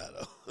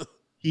Moscato.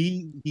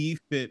 He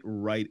fit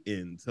right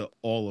into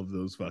all of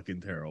those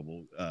fucking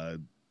terrible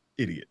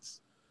idiots.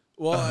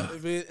 Well,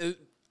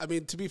 I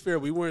mean, to be fair,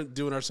 we weren't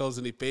doing ourselves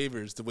any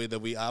favors the way that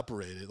we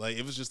operated. Like,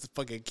 it was just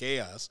fucking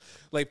chaos.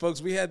 Like,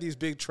 folks, we had these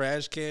big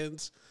trash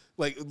cans,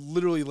 like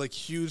literally like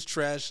huge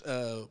trash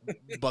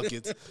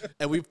buckets,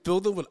 and we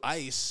filled them with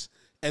ice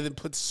and then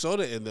put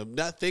soda in them,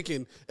 not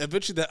thinking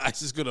eventually that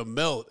ice is gonna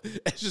melt.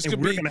 It's just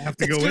gonna have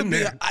to go in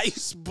there. An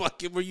ice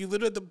bucket where you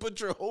literally have to put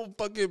your whole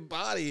fucking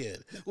body in.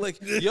 Like,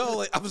 yo,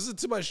 like I was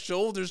into my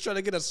shoulders trying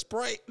to get a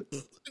Sprite.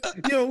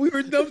 Yo, we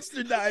were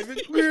dumpster diving.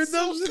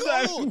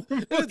 Diving.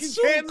 It's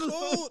so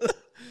cold.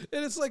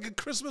 And it's like a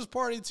Christmas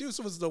party too,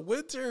 so it's the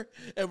winter,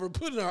 and we're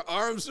putting our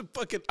arms in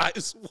fucking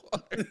ice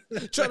water,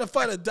 trying to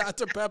find a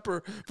Dr.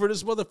 Pepper for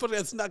this motherfucker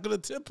that's not gonna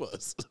tip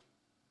us.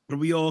 And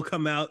we all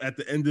come out at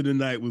the end of the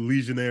night with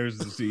Legionnaires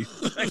disease.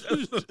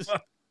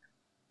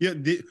 Yeah.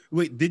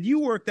 Did you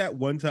work that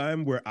one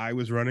time where I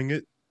was running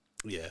it?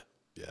 Yeah.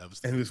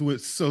 And it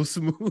was so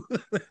smooth.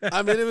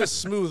 I mean, it was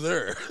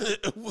smoother.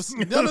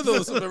 None of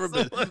those have ever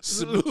been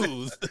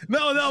smooth.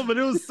 No, but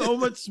it was so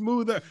much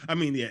smoother. I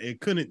mean, yeah, it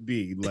couldn't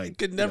be like. It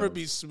could never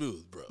be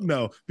smooth, bro.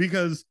 No,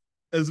 because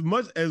as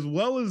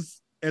well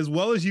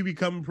as you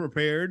become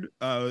prepared,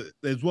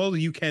 as well as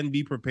you can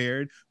be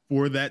prepared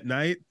for that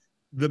night,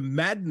 the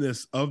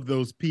madness of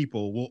those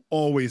people will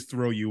always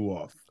throw you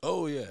off.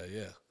 Oh yeah.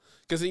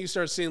 Because then you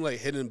start seeing like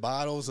hidden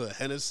bottles of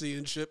Hennessy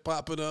and shit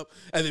popping up,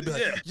 and they'd be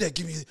like, "Yeah,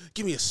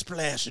 give me a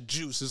splash of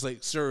juice." It's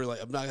like, sir,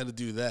 like I'm not gonna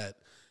do that.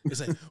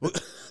 It's like,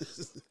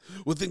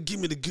 well, then give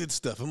me the good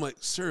stuff. I'm like,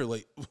 sir,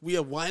 like we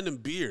have wine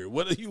and beer.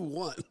 What do you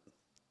want?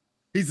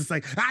 He's just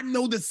like, I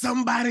know that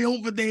somebody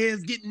over there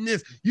is getting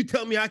this. You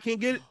tell me I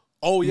can't get it.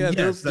 Oh yeah,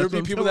 yes, there'd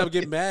be people that would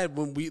get mad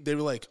when they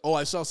were like, "Oh,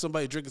 I saw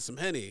somebody drinking some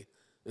Henny."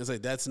 It's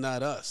like, that's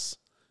not us.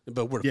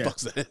 But where the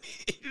fuck's that?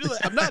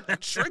 Like, I'm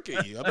not tricking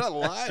you. I'm not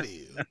lying to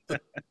you.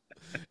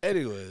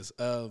 Anyways,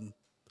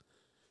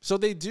 so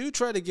they do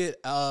try to get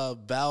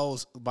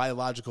Val's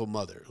biological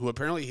mother, who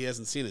apparently he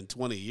hasn't seen in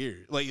 20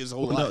 years, like his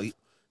whole life.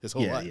 his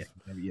whole life.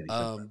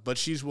 Yeah, But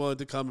she's willing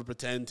to come and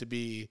pretend to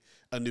be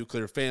a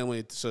nuclear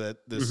family so that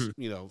this,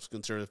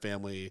 conservative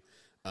family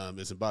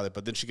isn't bothered.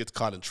 But then she gets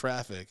caught in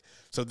traffic.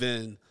 So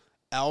then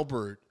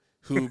Albert,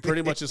 who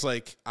pretty much is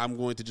like, I'm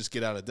going to just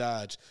get out of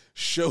Dodge,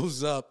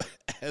 shows up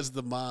as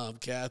the mom,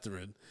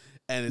 Catherine.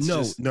 And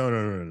it's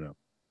no.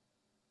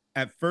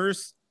 At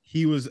first,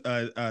 he was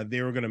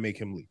they were gonna make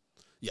him leave.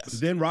 Yes.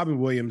 But then Robin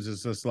Williams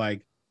is just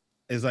like,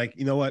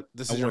 you know what?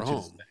 This is your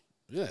home.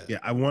 Yeah.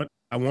 I want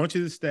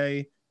you to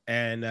stay,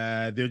 and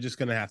they're just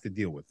gonna have to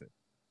deal with it.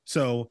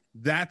 So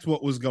that's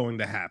what was going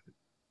to happen.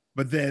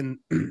 But then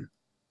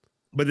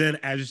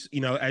as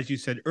you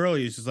said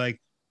earlier, it's just like,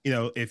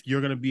 if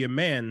you're gonna be a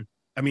man,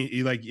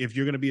 if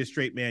you're gonna be a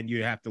straight man,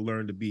 you have to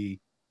learn to be,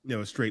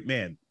 a straight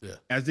man. Yeah.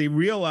 As they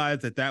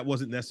realized that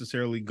wasn't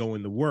necessarily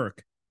going to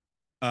work,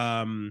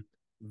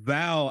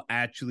 Val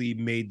actually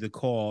made the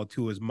call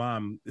to his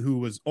mom, who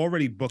was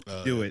already booked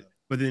to do it.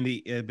 But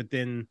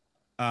then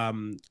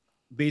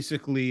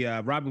basically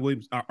Robin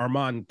Williams,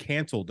 Armand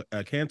canceled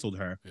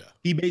her. Yeah.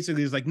 He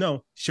basically is like,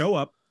 no, show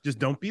up, just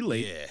don't be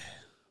late. Yeah.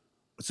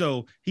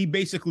 So he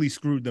basically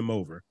screwed them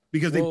over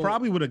because they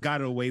probably would have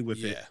gotten away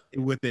with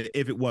it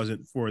if it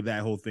wasn't for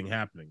that whole thing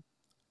happening.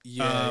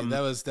 Yeah,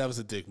 that was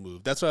a dick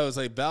move. That's why I was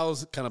like,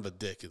 Val's kind of a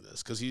dick in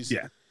this because he's,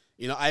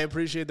 I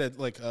appreciate that,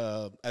 like,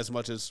 as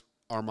much as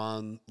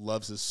Armand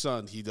loves his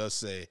son, he does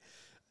say,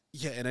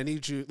 yeah, and I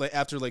need you, like,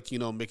 after, like,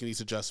 making these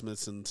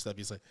adjustments and stuff,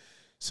 he's like,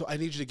 so I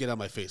need you to get out of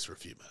my face for a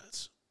few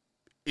minutes.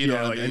 You know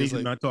what I mean? I need you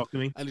to not talk to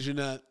me. I need you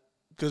not,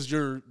 because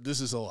this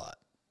is a lot.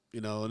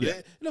 And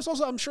it's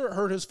also, I'm sure it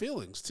hurt his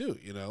feelings too,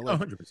 like,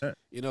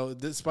 100%.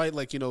 Despite,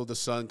 like, the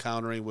son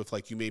countering with,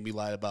 like, you made me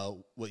lie about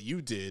what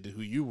you did,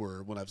 who you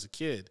were when I was a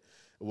kid,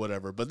 or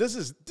whatever. But this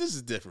is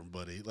different,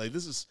 buddy. Like,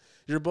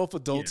 you're both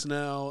adults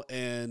now,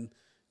 and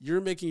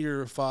you're making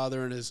your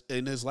father and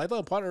his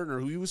lifelong partner,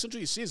 who you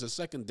essentially see as a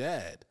second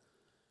dad.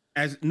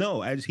 As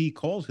he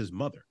calls his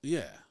mother.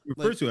 Yeah. He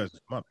refers to as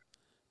his mother.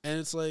 And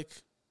it's like,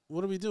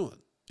 what are we doing?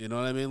 You know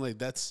what I mean? Like,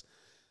 that's,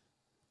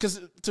 because,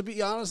 to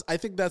be honest, I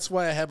think that's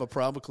why I have a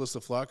problem with Calista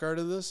Flockhart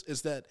in this,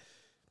 is that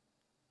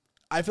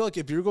I feel like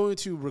if you're going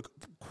to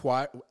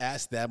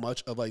ask that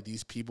much of, like,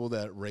 these people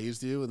that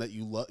raised you and that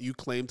you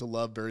claim to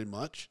love very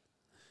much,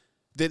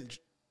 then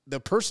the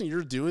person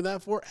you're doing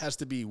that for has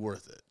to be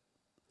worth it.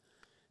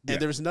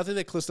 And there's nothing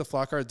that Calista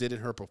Flockhart did in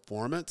her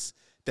performance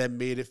that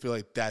made it feel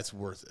like that's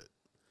worth it.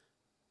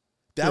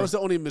 That was the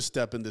only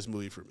misstep in this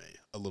movie for me,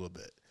 a little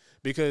bit.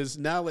 Because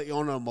now, like,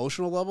 on an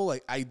emotional level,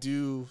 like, I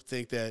do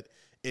think that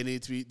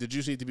the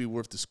juice needs to be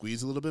worth the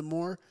squeeze a little bit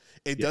more.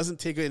 It doesn't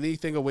take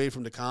anything away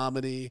from the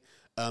comedy.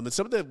 And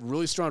some of the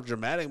really strong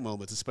dramatic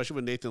moments, especially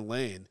with Nathan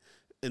Lane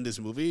in this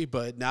movie.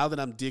 But now that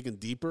I'm digging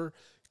deeper,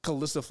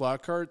 Calista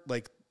Flockhart,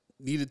 like,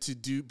 needed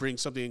to bring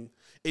something.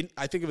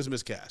 I think it was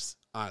miscast,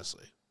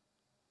 honestly.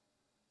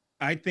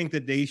 I think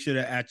that they should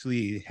have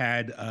actually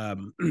had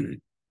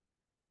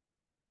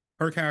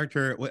her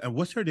character.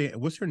 What's her name?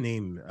 What's her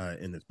name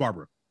in this?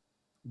 Barbara.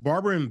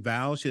 Barbara and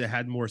Val should have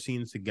had more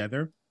scenes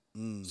together,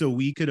 so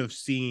we could have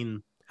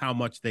seen how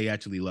much they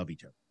actually love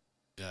each other.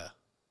 Yeah,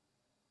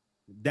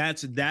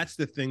 that's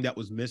the thing that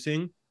was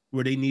missing,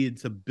 where they needed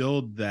to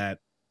build that.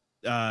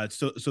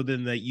 So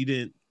then that you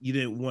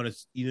didn't want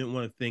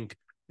to think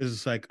this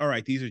is like, all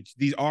right, these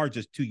are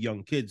just two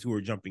young kids who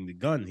are jumping the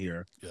gun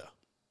here. Yeah.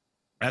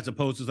 As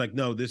opposed to like,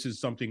 no, this is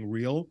something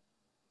real.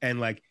 And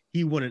like,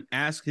 he wouldn't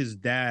ask his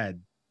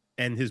dad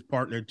and his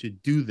partner to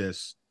do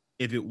this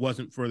if it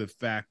wasn't for the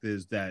fact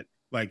is that,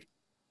 like,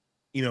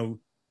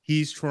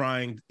 he's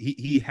trying,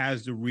 he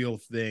has the real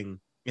thing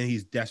and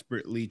he's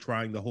desperately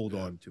trying to hold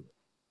on to it.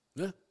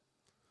 Yeah.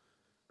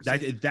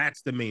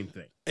 That's the main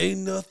thing.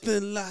 Ain't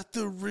nothing like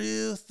the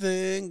real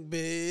thing,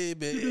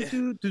 baby.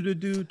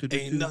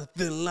 Ain't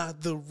nothing like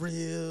the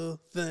real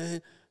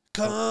thing.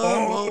 Come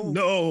on.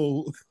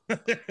 No.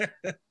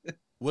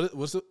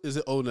 Is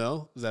it? Oh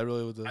no, is that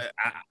really what the?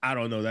 I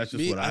don't know. That's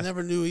just I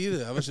never knew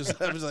either. I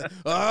was like,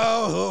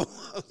 oh.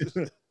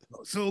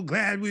 So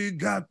glad we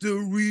got the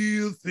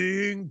real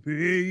thing,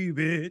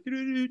 baby.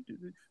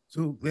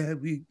 So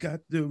glad we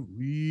got the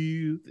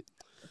real thing.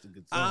 That's a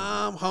good song.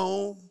 I'm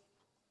home.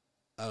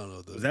 I don't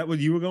know. Is that what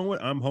you were going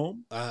with? I'm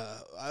home.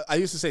 I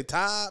used to say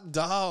top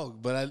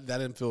dog, but that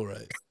didn't feel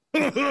right.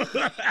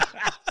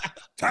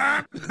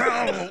 Top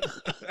dog.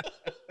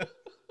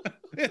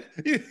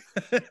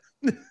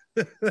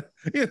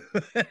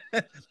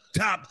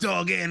 Top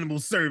dog animal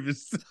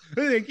service.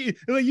 Like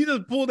you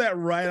just pulled that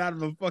right out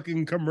of a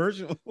fucking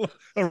commercial,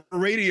 a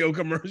radio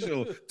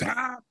commercial.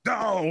 Top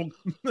dog.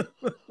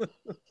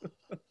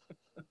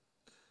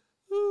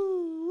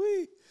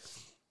 Ooh-wee.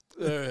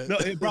 All right. No,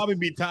 it'd probably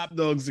be Top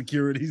Dog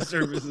Security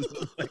Services.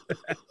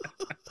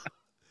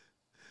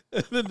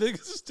 And the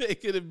niggas is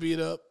taken and beat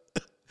up,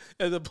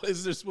 and the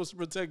places they're supposed to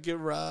protect get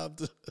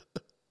robbed.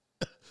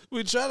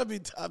 We try to be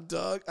top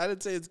dog. I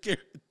didn't say it's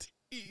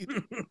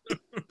guaranteed.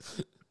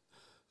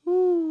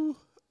 Ooh.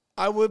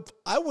 I would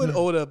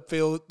own a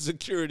failed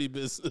security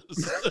business.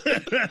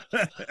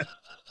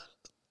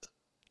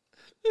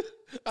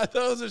 I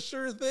thought it was a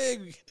sure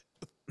thing.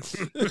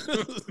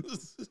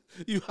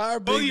 You hire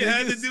big All you niggas.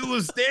 had to do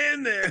was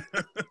stand there.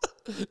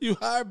 You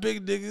hire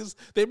big niggas.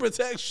 They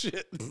protect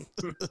shit.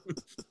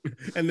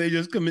 And they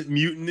just commit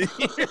mutiny.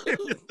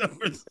 Just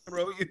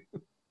overthrow you.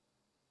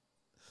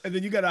 And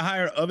then you got to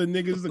hire other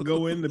niggas to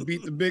go in to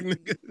beat the big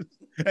niggas.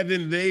 And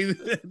then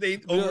they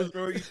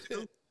overthrow you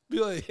too. Be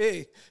like,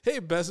 hey,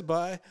 Best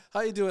Buy,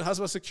 how you doing? How's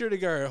my security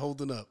guard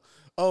holding up?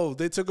 Oh,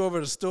 they took over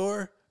the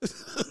store?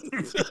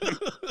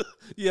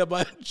 Yeah,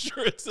 my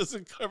insurance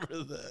doesn't cover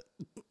that.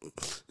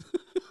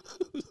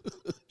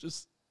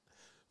 Just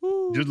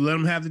let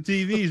them have the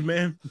TVs,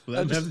 man.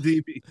 Let them have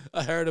the TV.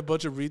 I hired a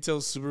bunch of retail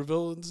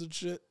supervillains and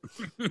shit.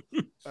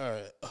 All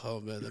right.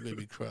 Oh, man, that made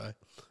me cry.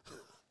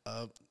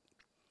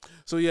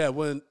 So, yeah,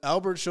 when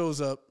Albert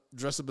shows up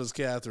dressed up as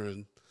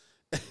Catherine,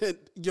 and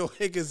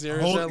Hank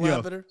Azaria laughing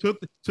at her.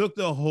 Took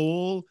the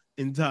whole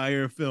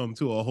entire film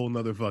to a whole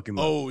nother fucking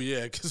level. Oh,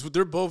 yeah, because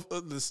they're both,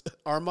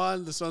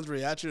 Armand, the son's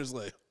reaction is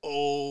like,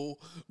 oh,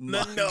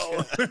 my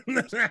God.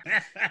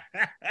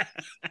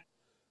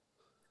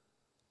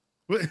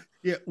 But,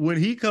 yeah, when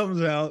he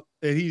comes out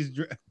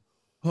and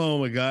oh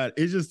my God,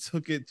 it just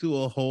took it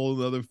to a whole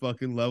other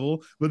fucking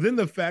level. But then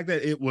the fact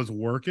that it was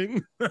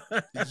working.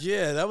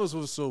 Yeah, that was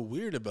what's so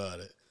weird about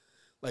it.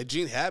 Like,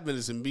 Gene Hackman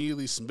is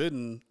immediately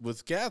smitten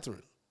with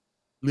Catherine.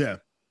 Yeah.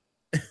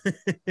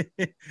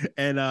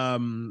 And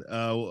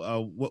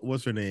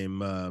what's her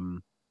name?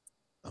 Oh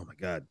my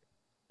God.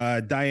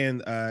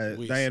 Diane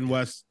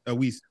Weiss.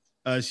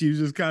 She was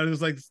just kind of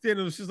just like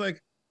standing, she's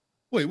like,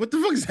 wait, what the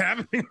fuck is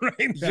happening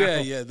right now?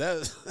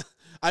 Yeah,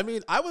 I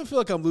mean, I would feel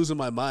like I'm losing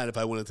my mind if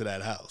I went into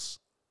that house.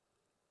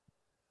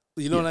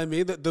 You know what I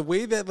mean? The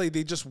way that like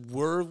they just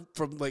were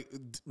from like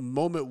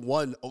moment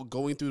one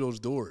going through those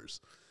doors.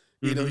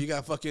 You know, you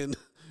got fucking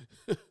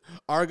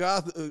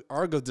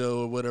Argado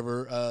or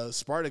whatever,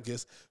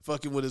 Spartacus,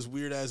 fucking with his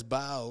weird ass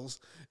bowels.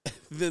 And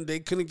then they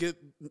couldn't get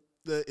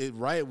it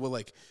right with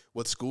like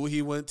what school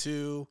he went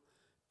to,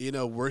 you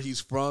know, where he's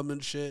from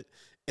and shit.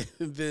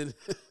 And then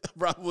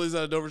Robin Williams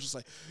out of nowhere just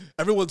like,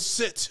 everyone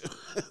sit.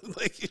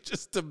 Like, he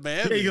just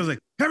demanded. Yeah, he goes like,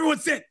 everyone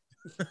sit.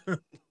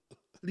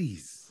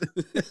 Please.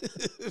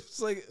 It's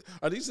like,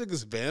 are these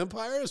niggas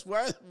vampires?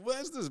 Why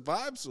is this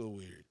vibe so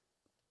weird?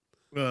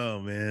 Oh,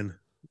 man.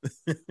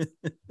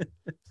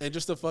 And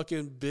just a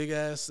fucking big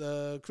ass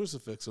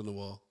crucifix on the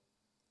wall.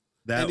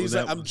 And he's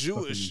like, I'm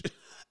Jewish.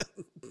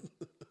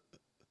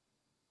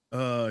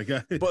 Oh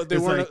God! But they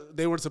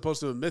weren't supposed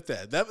to admit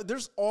that.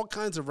 There's all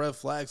kinds of red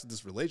flags in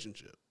this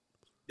relationship.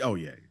 Oh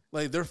yeah.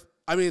 Like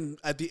I mean,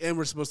 at the end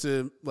we're supposed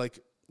to like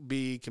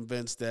be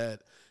convinced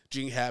that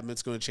Gene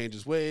Hackman's going to change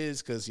his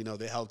ways because, you know,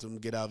 they helped him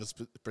get out of his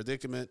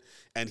predicament,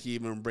 and he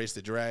even embraced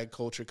the drag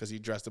culture because he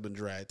dressed up in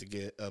drag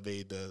to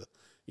evade the,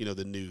 you know,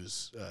 the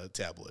news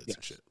tabloids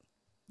and shit.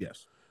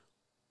 Yes.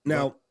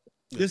 Now,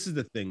 this is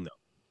the thing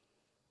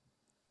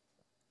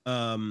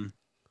though.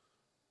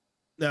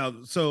 Now,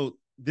 so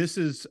this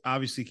is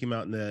obviously came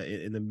out in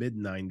the mid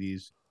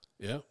 90s.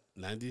 Yeah,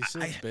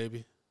 96,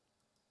 baby.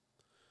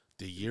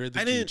 The year of the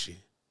Gucci.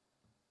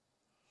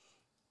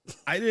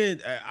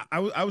 I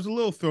was a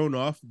little thrown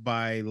off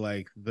by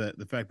like the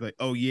fact that, like,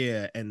 oh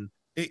yeah, and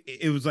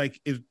it was like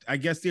I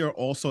guess they are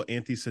also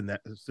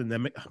anti-Semitic,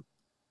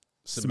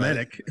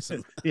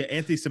 yeah,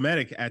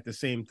 anti-Semitic at the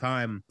same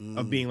time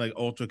of being like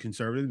ultra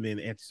conservative, being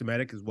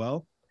anti-Semitic as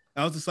well.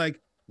 I was just like,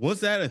 was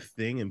that a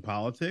thing in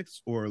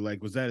politics, or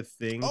like was that a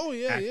thing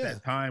at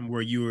that time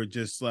where you were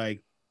just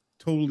like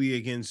totally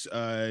against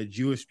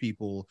Jewish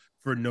people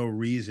for no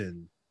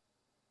reason?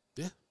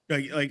 Yeah.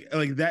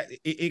 Like that,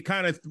 it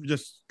kind of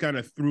just kind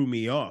of threw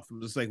me off.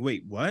 I'm just like,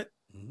 wait, what?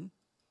 Mm-hmm.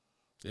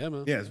 Yeah,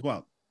 man. Yeah, as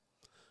well.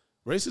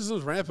 Racism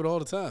is rampant all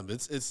the time.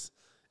 It's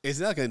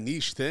not like a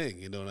niche thing.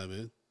 You know what I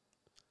mean?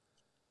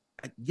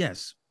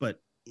 Yes, but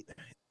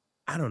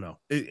I don't know.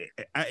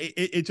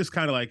 It just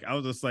kind of like, I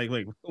was just like,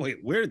 wait,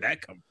 where did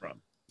that come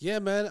from? Yeah,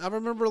 man. I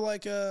remember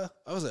like I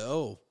was like,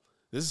 oh,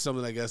 this is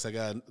something I guess I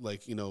got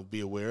like, you know,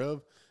 be aware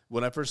of.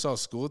 When I first saw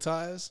School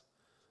Ties,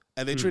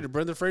 and they treated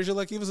Brendan Fraser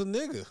like he was a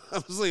nigga.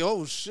 I was like,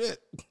 oh, shit.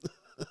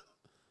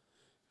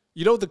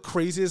 You know, the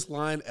craziest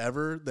line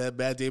ever that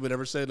Matt Damon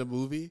ever said in a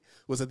movie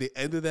was at the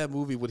end of that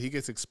movie when he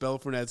gets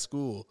expelled from that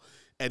school,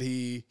 and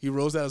he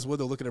rolls out his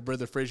window looking at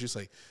Brendan Fraser. He's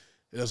like,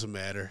 it doesn't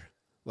matter.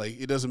 Like,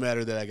 it doesn't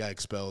matter that I got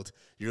expelled.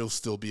 You'll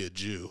still be a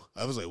Jew.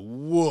 I was like,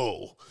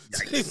 whoa.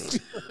 I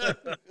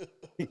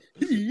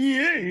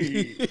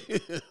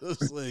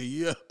was like,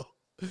 yo.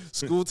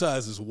 School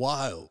Ties is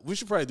wild. We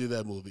should probably do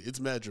that movie. It's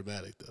mad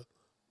dramatic, though.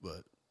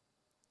 But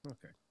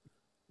okay,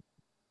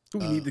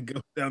 we need to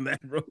go down that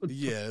road.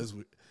 Yeah, it's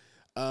weird.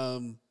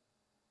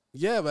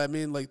 Yeah, but I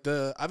mean, like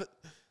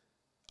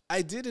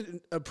I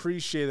didn't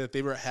appreciate that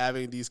they were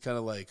having these kind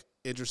of like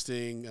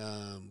interesting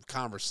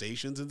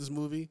conversations in this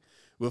movie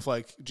with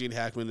like Gene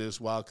Hackman and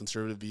his wild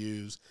conservative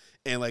views,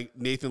 and like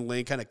Nathan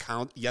Lane kind of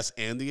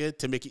yes-anding it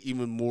to make it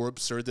even more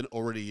absurd than it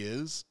already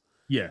is.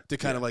 Yeah, to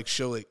kind of like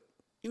show like,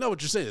 you know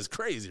what you're saying is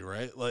crazy,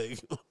 right?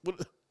 Like, what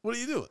are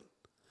you doing?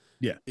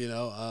 Yeah, you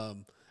know,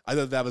 I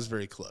thought that was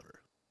very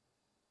clever.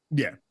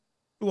 Yeah,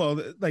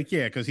 well, like,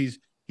 yeah, because he's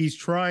he's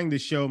trying to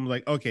show him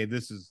like, okay,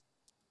 this is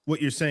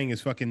what you're saying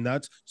is fucking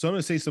nuts. So I'm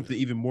gonna say something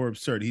even more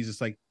absurd. He's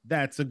just like,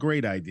 that's a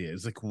great idea.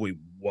 It's like, wait,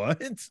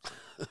 what?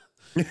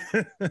 I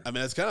mean,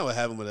 that's kind of what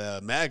happened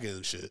with MAGA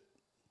and shit.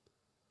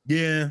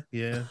 Yeah.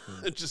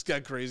 It just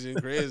got crazy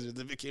and crazy.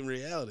 It became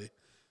reality.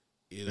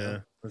 You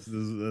know,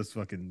 that's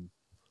fucking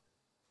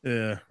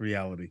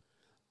reality.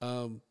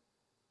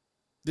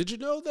 Did you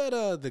know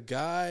that the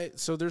guy?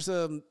 So there's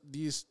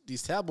these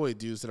tabloid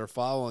dudes that are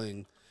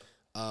following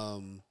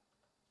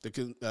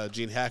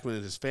Gene Hackman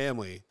and his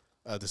family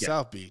to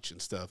South Beach and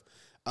stuff.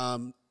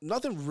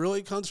 Nothing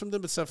really comes from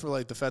them except for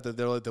like the fact that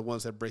they're like the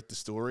ones that break the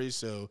story.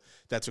 So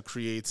that's what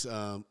creates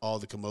all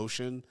the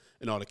commotion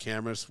and all the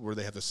cameras where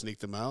they have to sneak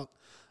them out.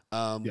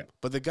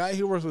 But the guy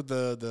who works with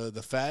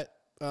the fat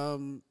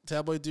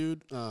tabloid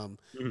dude,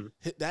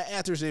 that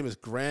actor's name is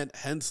Grant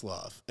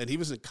Hensloff, and he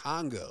was in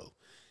Congo.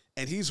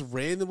 And he's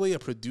randomly a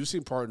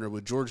producing partner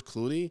with George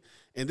Clooney.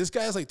 And this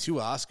guy has like 2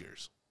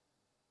 Oscars.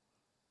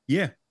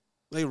 Yeah.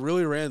 Like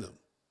really random.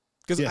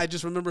 Because I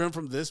just remember him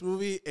from this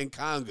movie and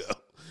Congo.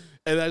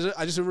 And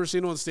I just remember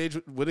seeing him on stage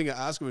winning an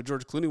Oscar with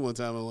George Clooney one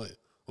time. I'm like,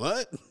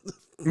 what?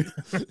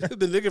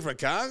 The nigga from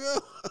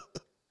Congo?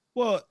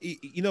 Well,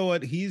 you know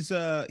what? He's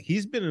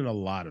been in a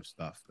lot of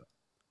stuff, though.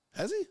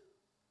 Has he?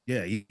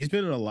 Yeah, he's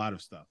been in a lot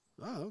of stuff.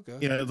 Oh,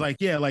 okay.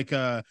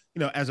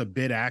 As a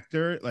bit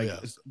actor,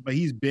 but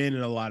he's been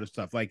in a lot of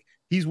stuff. Like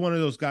he's one of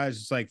those guys.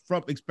 It's like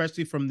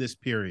especially from this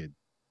period.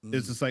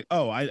 It's just like,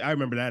 oh, I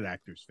remember that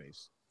actor's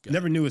face.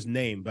 Never knew his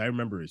name, but I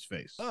remember his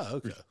face. Oh,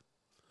 okay.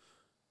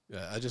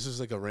 Yeah, I just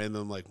was like a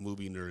random like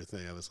movie nerd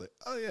thing. I was like,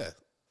 oh yeah,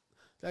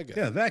 that guy.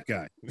 Yeah, that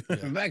guy.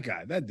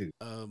 That dude.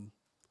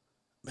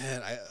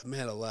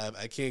 Man alive,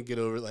 I can't get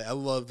over it. Like I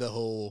love the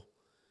whole,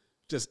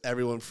 just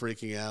everyone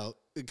freaking out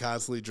and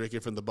constantly drinking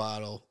from the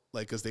bottle.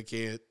 Like, cause they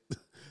can't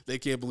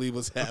believe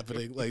what's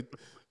happening. Like,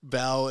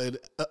 Val and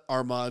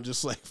Armand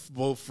just like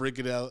both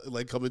freaking out, and,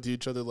 like coming to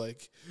each other,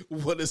 like,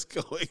 what is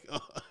going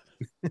on?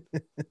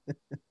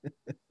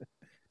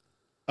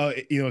 Oh,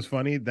 it's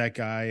funny, that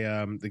guy,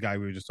 the guy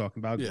we were just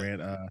talking about,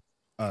 Grant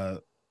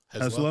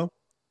Henslow.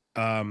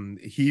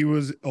 He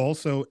was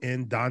also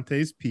in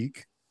Dante's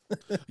Peak.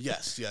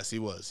 Yes, he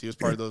was. He was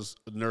part of those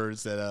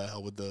nerds that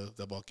helped with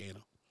the volcano.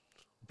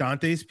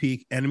 Dante's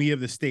Peak, Enemy of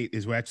the State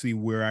is actually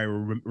where I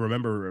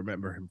remember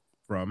him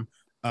from.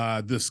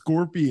 The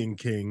Scorpion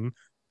King,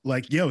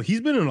 like, he's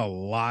been in a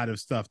lot of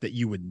stuff that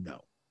you would know.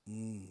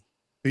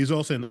 He's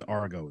also in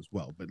Argo as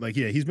well, but like,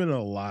 he's been in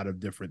a lot of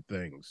different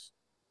things.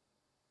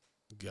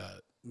 Got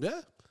it.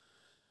 Yeah,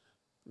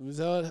 it was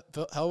a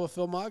hell of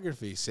a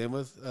filmography. Same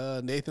with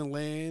Nathan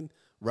Lane,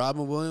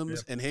 Robin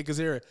Williams, and Hank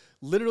Azaria.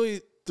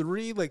 Literally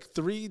three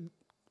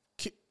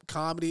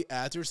comedy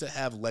actors that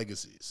have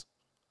legacies.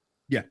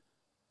 Yeah.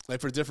 Like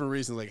for different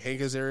reasons, like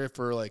Hank Azaria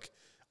for like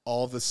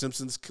all the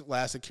Simpsons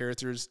classic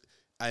characters.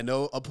 I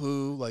know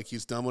Apu, like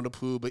he's done with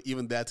Apu, but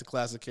even that's a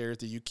classic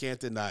character. You can't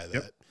deny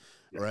that,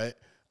 right?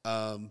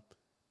 And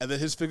then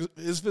his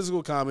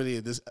physical comedy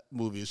in this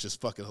movie is just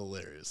fucking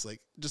hilarious.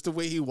 Like just the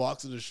way he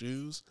walks in the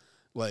shoes,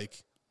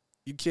 like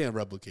you can't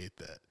replicate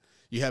that.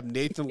 You have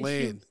Nathan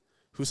Lane,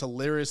 who's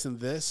hilarious in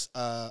this.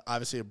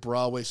 Obviously a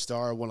Broadway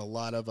star, won a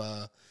lot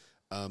of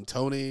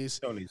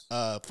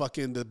Tonys.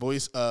 Fucking the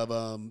voice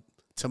of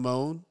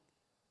Timon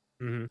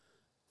in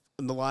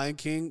The Lion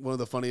King, one of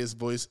the funniest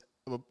voice,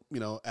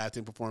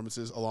 acting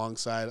performances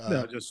alongside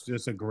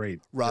just a great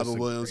Robin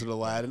Williams and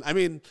Aladdin. I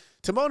mean,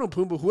 Timon and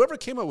Pumbaa, whoever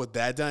came up with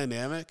that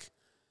dynamic,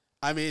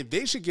 I mean,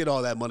 they should get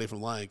all that money from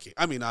Lion King.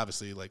 I mean,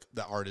 obviously, like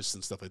the artists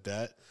and stuff like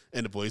that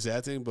and the voice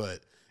acting,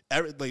 but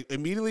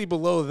immediately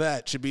below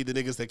that should be the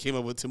niggas that came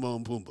up with Timon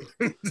and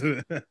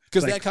Pumbaa.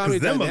 Because that comedy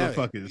dynamic,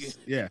 motherfuckers,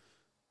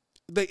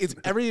 it's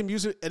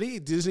any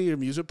Disney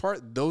amusement park,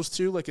 those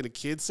two, like in a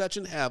kids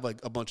section, have like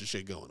a bunch of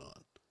shit going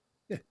on.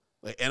 Yeah.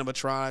 Like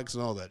animatronics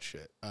and all that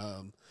shit.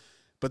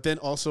 But then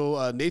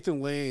also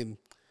Nathan Lane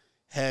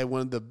had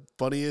one of the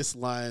funniest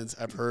lines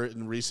I've heard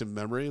in recent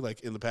memory,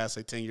 like in the past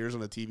like 10 years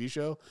on a TV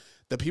show.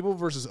 The People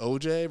versus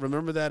OJ.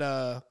 Remember that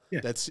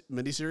that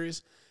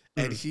miniseries?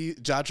 And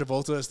John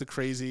Travolta is the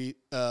crazy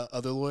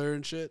other lawyer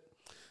and shit.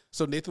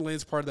 So Nathan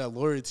Lane's part of that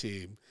lawyer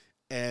team.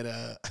 And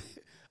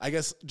I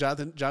guess John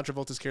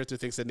Travolta's character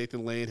thinks that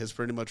Nathan Lane has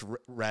pretty much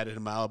ratted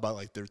him out about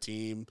like their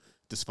team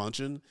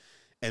dysfunction.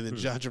 And then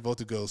John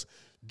Travolta goes,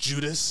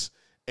 Judas.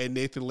 And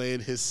Nathan Lane,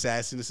 his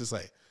sassiness is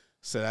like,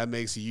 so that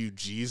makes you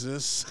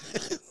Jesus.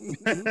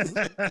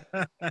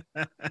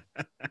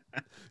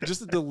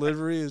 Just the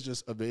delivery is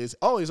just amazing.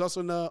 Oh, he's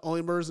also in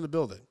Only Murders in the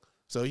Building.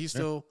 So he's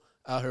still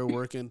out here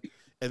working.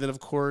 And then, of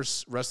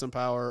course, Rest in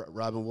Power,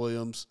 Robin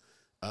Williams.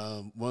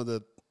 One of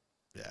the,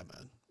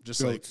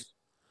 just like,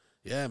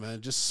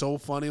 just so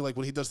funny. Like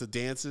when he does the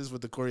dances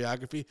with the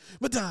choreography.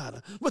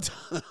 Madonna,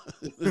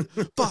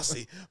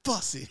 Bossy.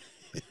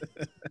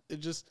 It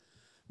just,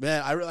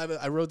 man,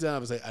 I wrote down, I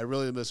was like, I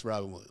really miss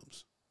Robin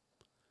Williams.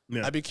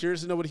 Yeah. I'd be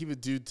curious to know what he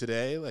would do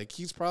today. Like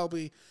he's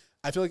probably,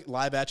 I feel like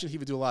live action, he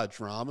would do a lot of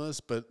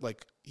dramas, but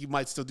like he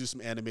might still do some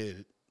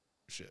animated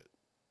shit.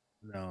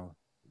 No,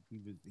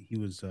 he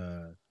was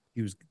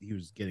he was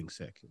getting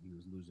sick. He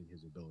was losing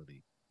his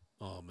ability.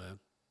 Oh man.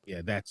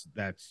 Yeah, that's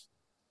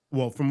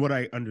well, from what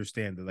I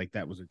understand, that like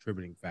that was a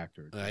contributing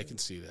factor. I can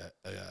see that.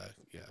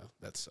 Yeah,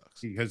 that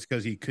sucks.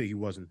 Because he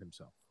wasn't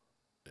himself.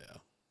 Yeah.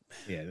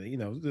 Yeah, you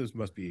know, this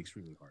must be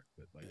extremely hard,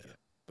 but like, yeah.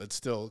 But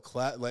still,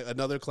 like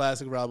another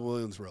classic Robin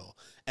Williams role.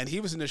 And he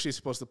was initially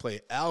supposed to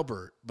play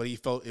Albert, but he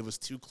felt it was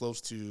too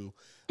close to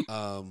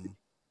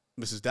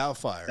Mrs.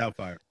 Doubtfire.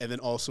 Doubtfire. And then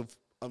also,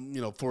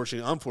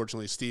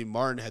 unfortunately, Steve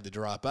Martin had to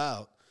drop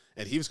out,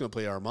 and he was going to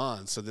play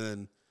Armand. So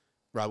then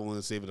Robin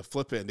Williams was able to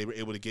flip it, and they were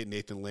able to get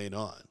Nathan Lane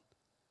on.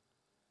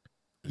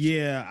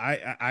 Yeah,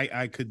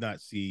 I could not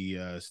see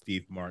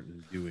Steve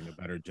Martin doing a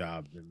better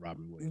job than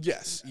Robin Williams.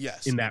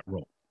 Yes. In that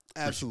role.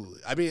 Absolutely.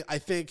 Sure. I mean, I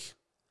think,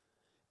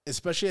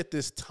 especially at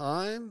this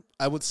time,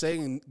 I would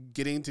say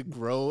getting to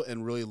grow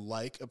and really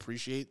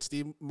appreciate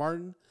Steve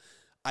Martin,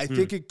 I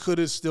think it could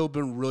have still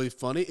been really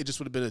funny. It just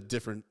would have been a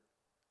different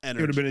energy.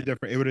 It would have been a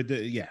different. It would have,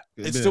 yeah.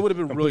 It still would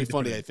have been really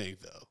funny, I think,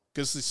 though,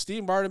 because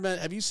Steve Martin, man,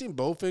 have you seen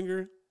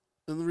Bowfinger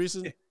in the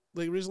recently?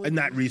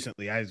 Not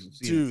recently.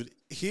 Dude,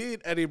 he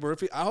and Eddie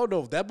Murphy. I don't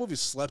know if that movie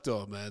slept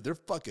on, man. They're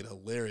fucking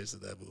hilarious in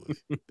that movie.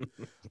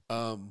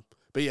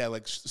 But yeah,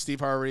 like Steve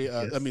Harvey.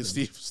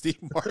 Steve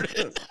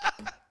Martin.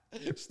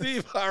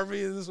 Steve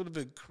Harvey. This would have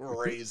been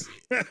crazy.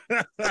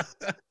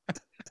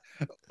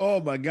 Oh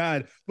my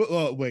god!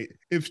 But wait,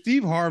 if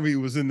Steve Harvey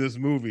was in this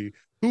movie,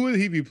 who would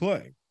he be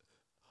playing?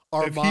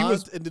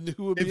 Armand, and then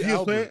who would be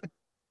Albert?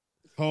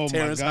 Oh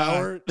Terrence my god!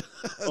 Howard.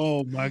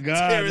 Oh my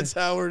god! Terrence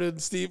Howard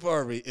and Steve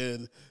Harvey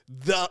in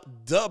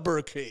the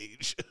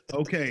Birdcage.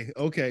 Okay.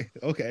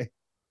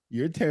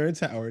 You're Terrence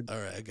Howard. All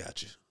right, I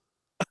got you.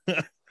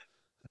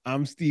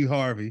 I'm Steve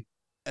Harvey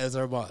as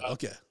Armand.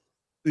 Okay.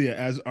 Yeah,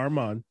 as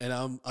Armand. And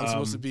I'm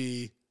supposed to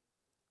be.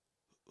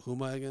 Who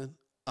am I again?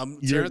 I'm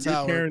Terrence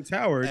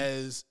Howard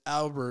as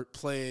Albert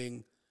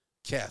playing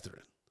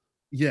Catherine.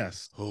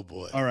 Yes. Oh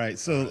boy. All right.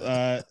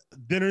 So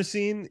dinner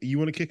scene. You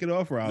want to kick it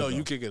off, or no?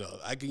 You kick it off.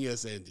 I can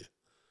yes and you.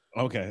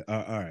 Okay.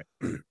 All right.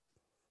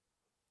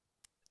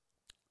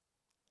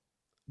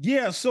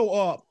 Yeah.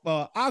 So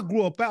I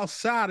grew up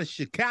outside of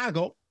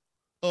Chicago.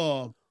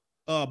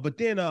 But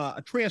then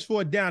I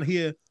transferred down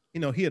here.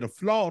 Here to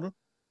Florida,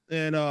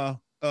 and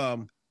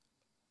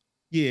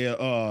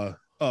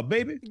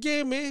baby.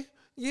 Yeah, man.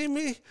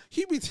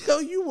 He be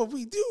tell you what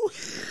we do.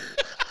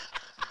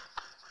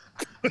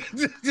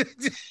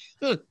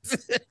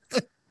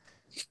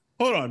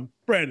 Hold on,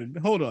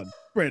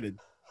 Brandon.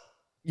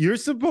 You're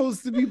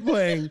supposed to be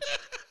playing.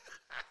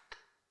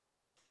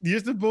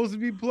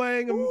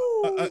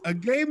 A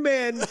gay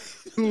man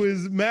who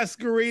is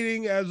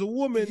masquerading as a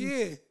woman.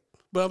 Yeah,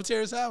 but I'm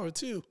Terrence Howard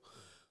too.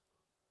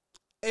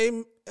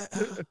 So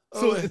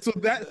that's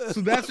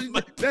the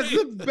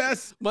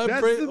best.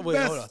 Best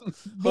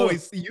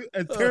voice.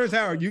 Terrence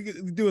Howard, you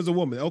can do as a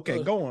woman.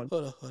 Okay, go on.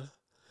 Hold on.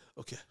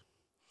 Okay.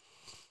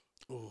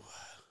 Oh.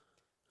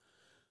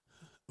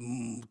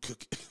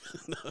 Cookie.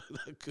 No,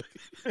 not cookie.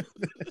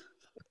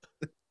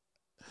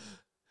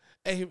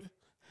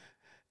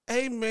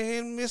 Hey,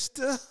 man,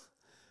 mister.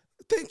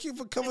 Thank you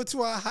for coming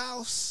to our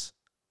house.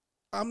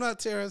 I'm not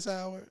Terrence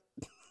Howard.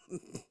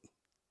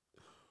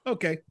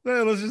 Okay,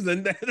 well, let's just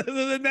end that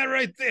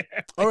right there.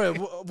 All right,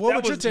 what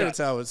would your Terrence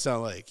Howard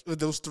sound like with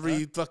those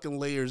three fucking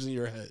layers in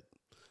your head?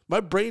 My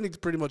brain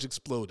pretty much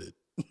exploded.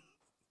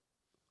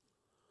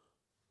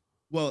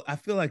 Well, I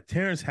feel like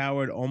Terrence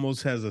Howard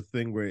almost has a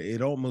thing where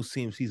it almost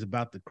seems he's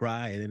about to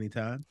cry at any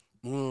time.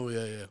 Oh,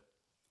 yeah.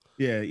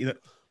 Yeah,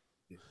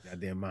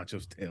 goddamn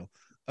Macho's tail.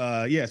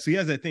 So he has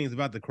that thing, he's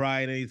about to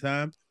cry at any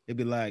time. It'd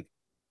be like,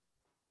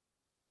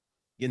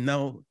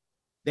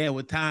 there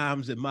were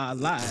times in my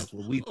life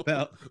where we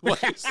felt.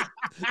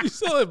 You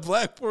sound like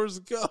Black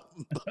Forrest Gump.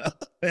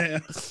 Yeah.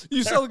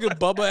 You sound like a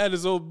Bubba had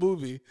his own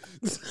movie.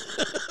 What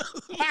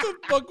the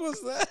fuck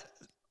was that?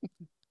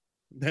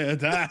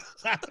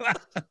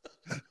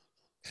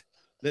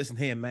 Listen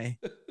here, man.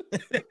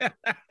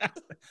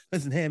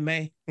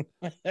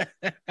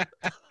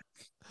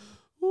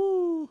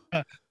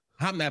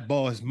 I'm that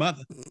boy's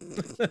mother.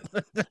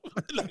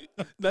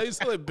 Now you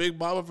sound like Big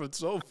Mama from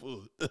Soul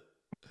Food.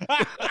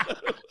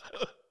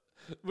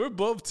 We're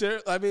both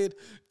terrible. I mean,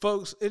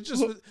 folks,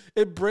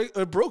 it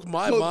broke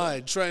my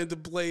mind trying to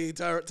play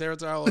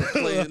Terrence Howard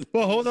playing.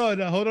 Well, hold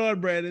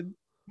on, Brandon.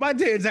 My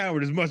Terrence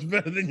Howard is much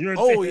better than your.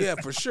 Oh yeah,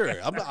 for sure.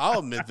 I'll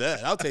admit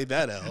that. I'll take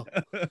that L.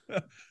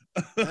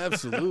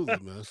 Absolutely,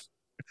 man.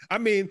 I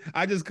mean,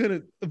 I just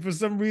couldn't. For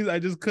some reason, I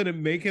just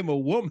couldn't make him a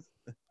woman.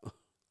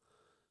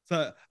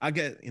 So I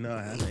get,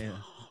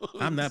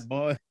 I'm that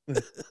boy.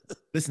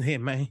 Listen here,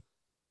 man.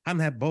 I'm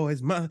that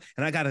boy's mother,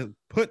 and I got to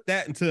put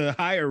that into a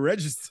higher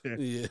register.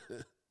 Yeah.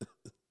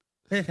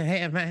 Listen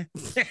here, man.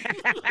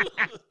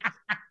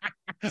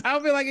 I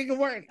don't feel like it can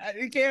work.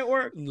 It can't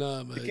work.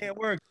 Nah, man. It can't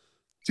work.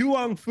 Tu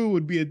Wong Fu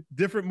would be a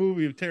different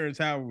movie if Terrence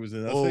Howard was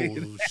in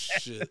it.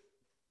 Shit.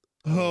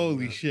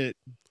 Holy shit.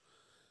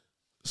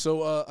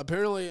 So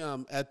apparently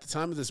at the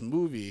time of this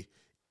movie,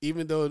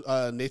 even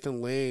though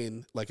Nathan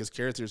Lane, like his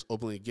character is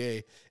openly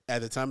gay,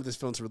 at the time of this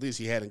film's release,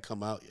 he hadn't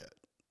come out yet.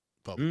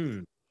 Probably.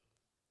 Mm.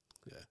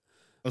 Yeah.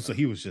 Oh, so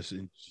he was just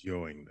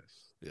enjoying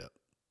this. Yeah.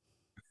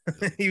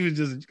 He was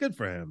just good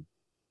for him.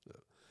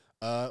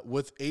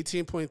 With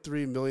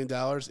 $18.3 million,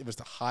 it was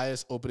the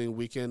highest opening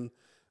weekend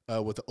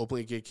with the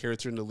openly gay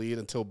character in the lead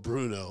until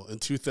Bruno in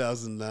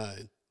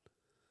 2009.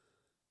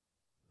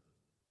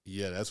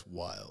 Yeah, that's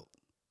wild.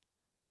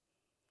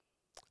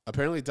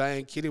 Apparently,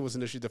 Diane Keaton was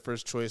initially the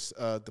first choice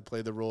to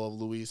play the role of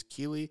Louise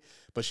Keeley,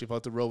 but she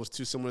felt the role was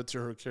too similar to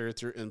her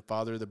character in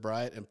Father of the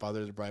Bride and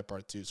Father of the Bride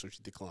Part 2, so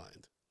she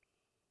declined.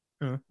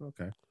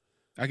 Okay.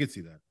 I could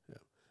see that. Yeah.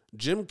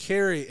 Jim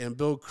Carrey and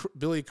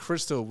Billy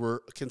Crystal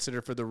were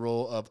considered for the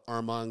role of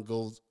Armand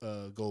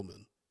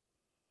Goldman.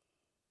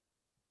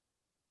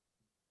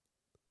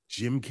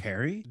 Jim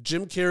Carrey?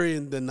 Jim Carrey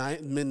in the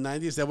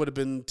mid-90s, that would have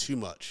been too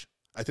much.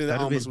 I think that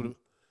almost would have...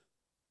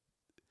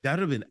 That would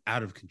have been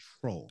out of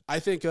control. I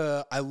think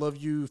I Love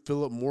You,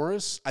 Philip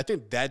Morris. I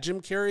think that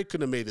Jim Carrey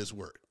could have made this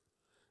work.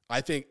 I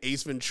think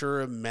Ace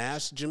Ventura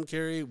masked Jim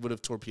Carrey would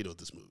have torpedoed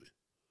this movie.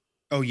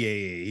 Oh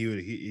yeah.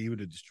 He would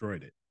have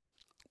destroyed it.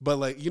 But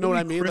like, you know what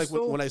I mean?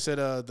 Crystal? Like when I said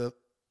the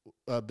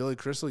Billy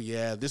Crystal,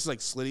 yeah, this is like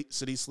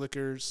City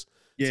Slickers,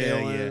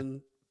 Yeah.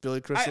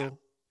 Billy Crystal.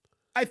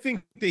 I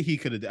think that he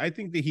could have. I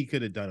think that he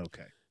could have done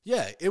okay.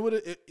 Yeah, it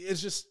would.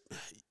 It's just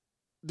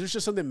there's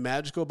just something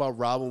magical about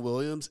Robin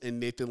Williams and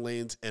Nathan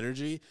Lane's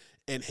energy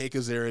and Hank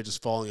Azaria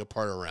just falling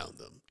apart around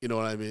them. You know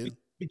what I mean?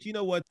 But you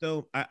know what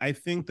though? I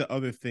think the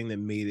other thing that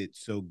made it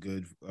so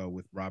good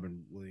with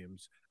Robin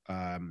Williams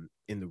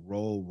in the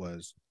role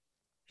was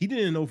he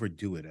didn't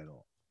overdo it at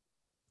all.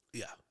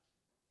 Yeah.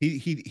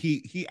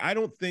 He I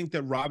don't think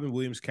that Robin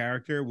Williams'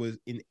 character was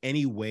in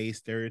any way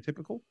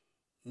stereotypical.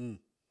 Mm.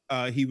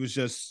 He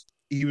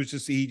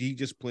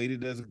just played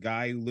it as a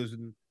guy who lives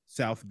in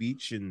South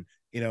Beach, and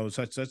you know,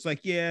 such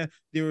like, yeah,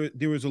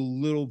 there was a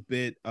little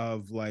bit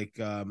of like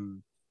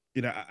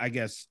I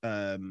guess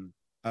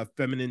a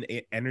feminine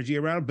energy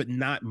around, but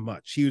not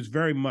much. He was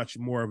very much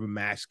more of a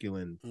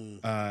masculine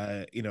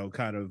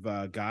kind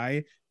of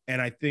guy.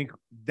 And I think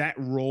that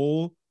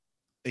role,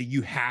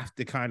 you have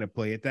to kind of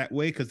play it that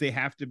way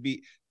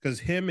because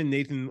him and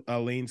Nathan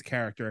Lane's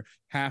character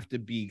have to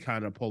be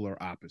kind of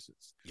polar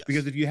opposites. Yes.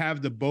 Because if you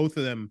have the both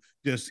of them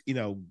just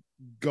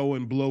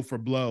going blow for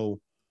blow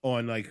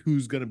on like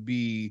who's gonna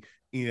be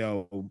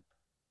more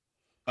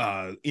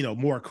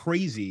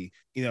crazy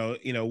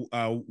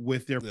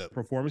with their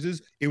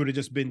performances, it would have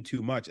just been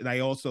too much. And I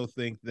also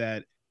think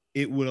that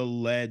it would have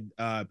led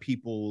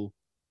people,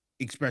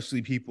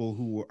 especially people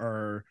who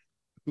are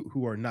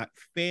not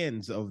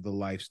fans of the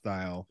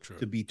lifestyle,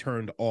 to be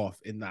turned off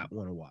and not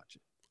want to watch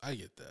it. I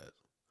get that.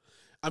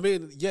 I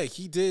mean, yeah,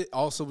 he did.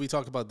 Also, we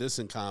talked about this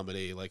in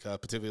comedy, like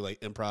particularly like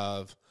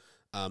improv,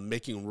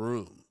 making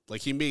room.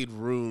 Like he made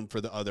room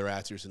for the other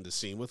actors in the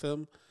scene with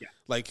him. Yeah.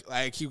 Like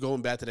I keep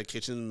going back to that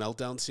kitchen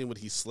meltdown scene when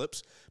he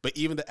slips. But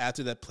even the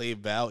actor that played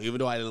Val, even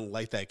though I didn't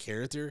like that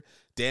character,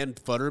 Dan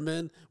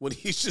Futterman, when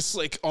he's just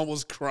like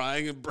almost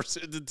crying and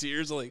bursting into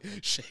tears, like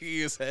shaking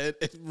his head,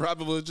 and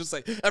Robin was just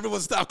like,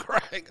 "Everyone, stop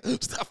crying!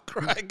 Stop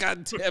crying!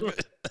 God damn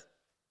it!"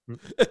 And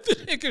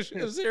then Hank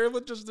Azaria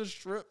with just the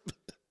shrimp.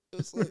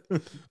 It's like,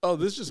 oh,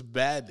 this is just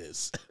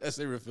badness as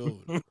they were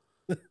filming.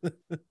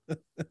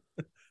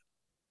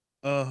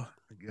 Oh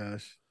my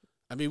gosh!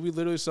 I mean, we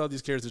literally saw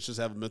these characters just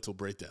have mental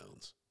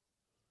breakdowns.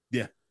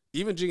 Yeah.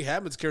 Even Gene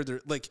Hammond's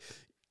character, like,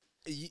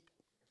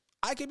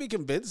 I can be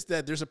convinced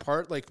that there's a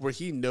part like where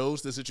he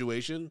knows the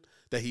situation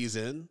that he's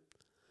in,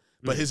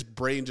 but his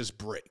brain just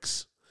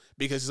breaks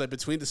because he's like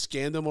between the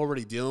scandal I'm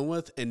already dealing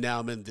with and now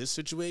I'm in this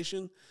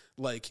situation.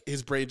 Like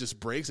his brain just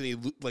breaks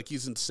and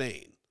he's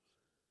insane.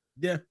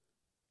 Yeah.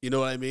 You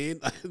know what I mean?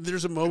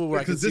 There's a moment where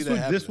I can see that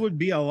happening. This would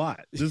be a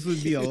lot. This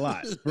would be a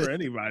lot for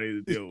anybody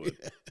to deal with.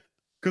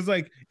 Because,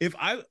 like, if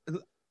I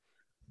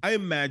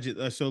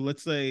imagine, so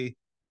let's say,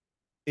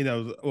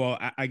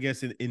 I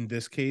guess in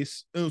this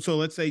case, so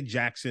let's say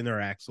Jackson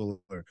or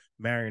Axel are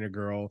marrying a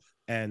girl,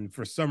 and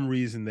for some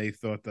reason they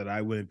thought that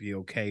I wouldn't be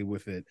okay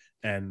with it,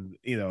 and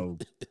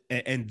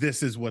and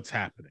this is what's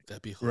happening.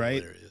 That'd be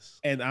hilarious.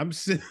 Right? And I'm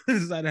sitting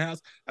inside the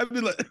house. I'd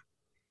be like,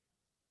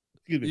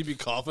 excuse me. You'd be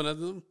coughing at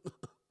them.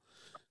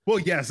 Well,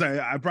 yes,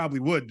 I probably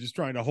would, just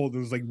trying to hold it.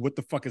 Was like, what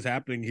the fuck is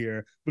happening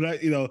here? But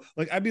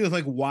I'd be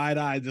like wide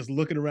eyed, just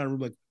looking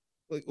around, like,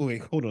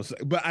 wait, hold on a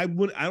second. But I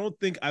don't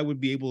think I would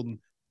be able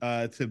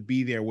to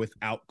be there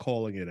without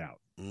calling it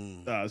out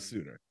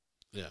sooner.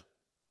 Yeah,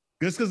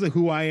 just because of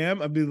who I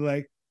am, I'd be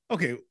like,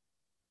 okay,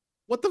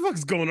 what the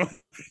fuck's going on?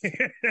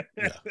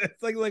 Yeah.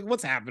 It's like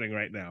what's happening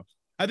right now?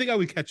 I think I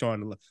would catch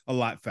on a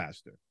lot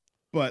faster.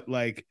 But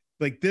like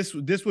this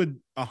would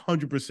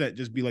 100%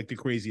 just be like the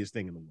craziest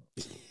thing in the world.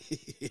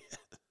 Yeah.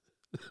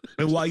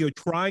 And while you're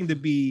trying to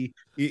be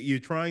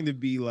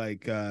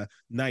like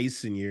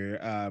nice and you're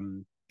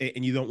and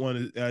you don't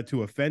want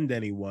to offend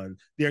anyone,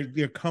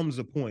 there comes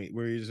a point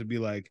where you just be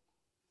like,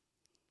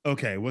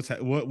 okay, what's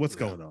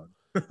going on?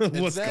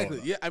 What's exactly.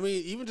 going on? Yeah, I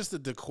mean, even just the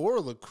decor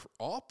looked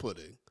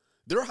off-putting.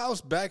 Their house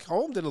back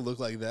home didn't look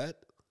like that.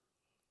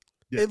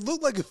 Yeah. It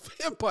looked like a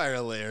vampire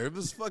lair. It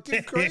was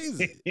fucking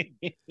crazy.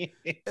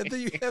 And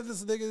then you have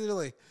this nigga that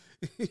like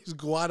he's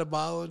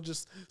Guatemalan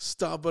just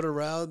stomping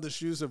around, the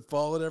shoes are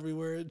falling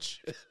everywhere and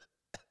shit.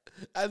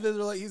 And then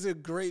they're like, he's a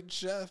great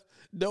chef.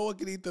 No one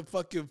can eat the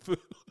fucking food.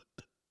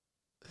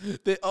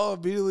 They all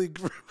immediately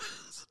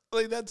grimace.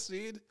 Like that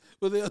scene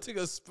where they all take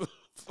a spoon.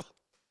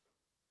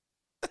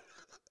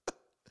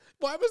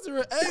 Why was there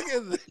an egg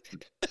in there?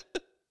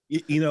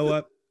 You know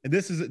what? And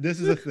this is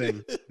a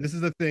thing. This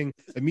is the thing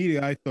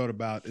immediately I thought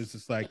about is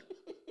just like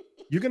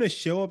you're gonna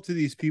show up to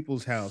these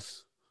people's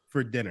house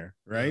for dinner,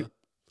 right?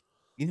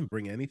 You didn't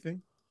bring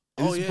anything.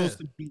 Oh, It's yeah. supposed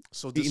to be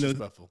So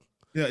disrespectful.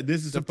 yeah,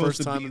 this is The supposed first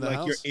to time be in the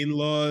like your house?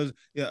 in-laws.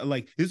 Yeah,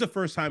 like this is the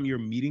first time you're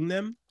meeting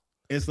them.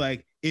 It's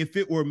like if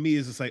it were me,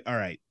 it's just like, all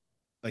right,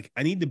 like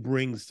I need to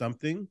bring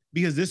something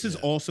because this is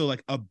Yeah. also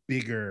like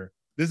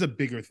this is a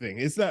bigger thing.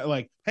 It's not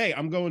like, hey,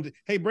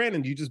 hey,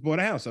 Brandon, you just bought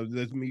a house. So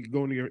let me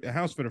go into your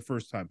house for the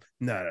first time.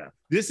 No.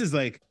 This is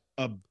like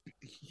a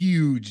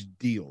huge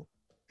deal.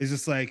 It's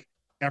just like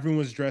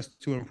everyone's dressed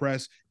to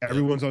impress.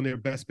 Everyone's on their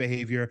best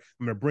behavior.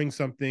 I'm gonna bring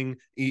something.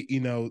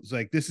 It's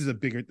like this is a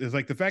bigger. It's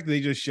like the fact that they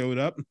just showed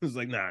up. It's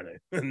like nah.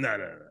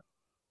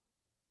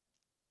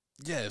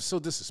 Yeah, it's so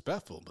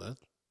disrespectful, man.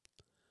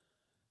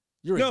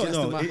 You're a No, guest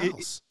in no. my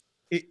house.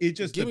 It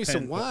just Give me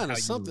some depends on wine or how you were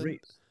something.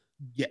 raised.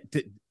 Yeah,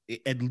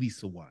 at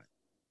least some wine.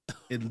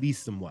 At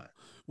least some wine.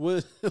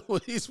 When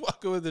he's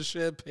walking with the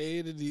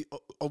champagne and he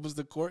opens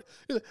the court,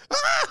 he's like,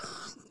 ah!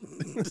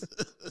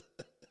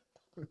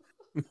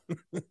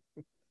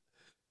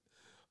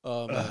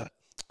 Oh man.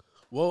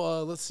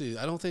 Well, let's see.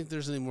 I don't think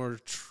there's any more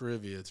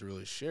trivia to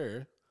really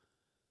share.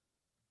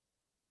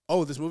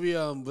 Oh, this movie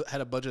had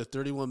a budget of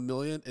 $31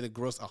 million and it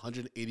grossed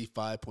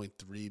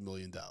 $185.3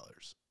 million.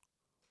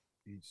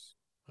 Jeez.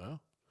 Oh.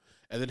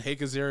 And then Hank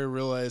Azaria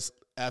realized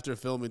after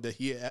filming that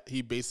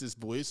he based his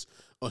voice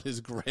on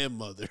his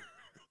grandmother.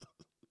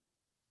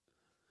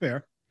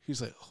 Fair.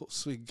 He's like, oh,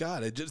 sweet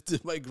God, I just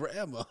did my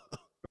grandma.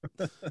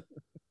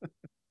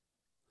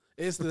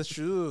 It's the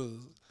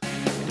shoes.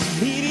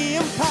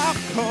 Medium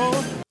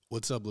popcorn.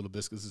 What's up, Little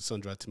Biscuits and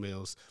Sun-Dried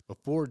Tomatoes?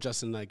 Before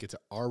Justin and I get to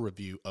our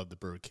review of the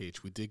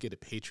Birdcage, we did get a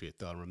Patriot,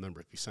 though. Remember,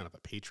 if you sign up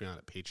at Patreon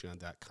at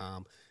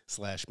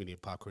patreon.com/medium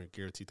popcorn,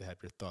 guaranteed to have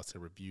your thoughts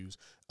and reviews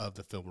of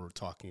the film we're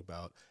talking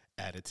about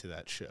added to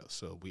that show.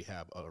 So we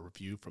have a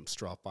review from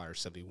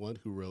Strawfire71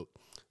 who wrote,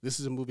 "This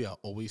is a movie I'll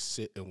always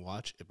sit and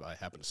watch if I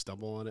happen to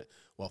stumble on it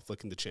while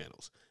flicking the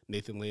channels.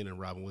 Nathan Lane and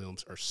Robin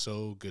Williams are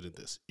so good at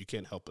this. You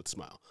can't help but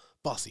smile.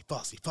 Bossy,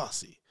 bossy,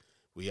 bossy."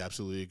 We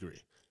absolutely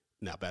agree.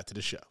 Now back to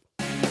the show.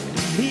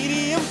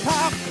 Medium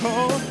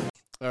popcorn.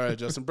 All right,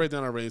 Justin, break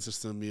down our rating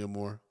system, Mia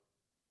Moore.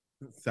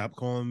 Stop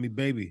calling me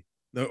baby.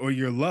 No, or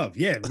your love.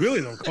 Yeah,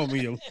 really don't call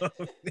me your love.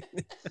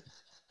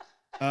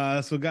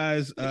 So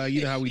guys,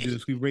 you know how we do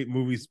this. We rate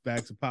movies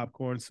bags of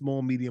popcorn,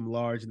 small, medium,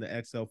 large, and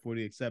the XL for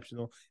the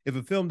exceptional. If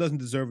a film doesn't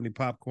deserve any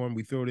popcorn,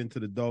 we throw it into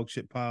the dog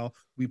shit pile.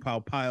 We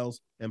pile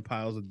piles and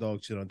piles of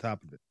dog shit on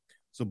top of it.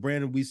 So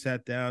Brandon, we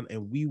sat down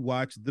and we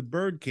watched The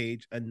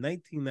Birdcage, a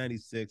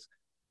 1996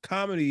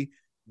 comedy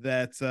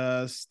that's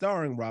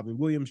starring Robin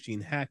Williams,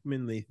 Gene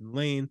Hackman, Nathan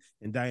Lane,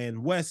 and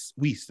Diane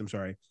Weist. I'm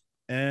sorry,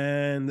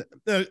 and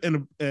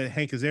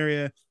Hank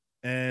Azaria,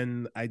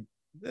 and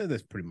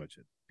that's pretty much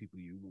it. People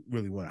you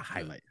really want to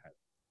highlight.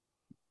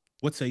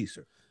 What say you,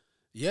 sir?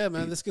 Yeah,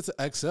 man, this gets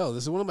an XL.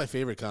 This is one of my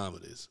favorite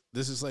comedies.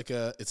 This is like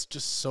it's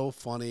just so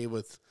funny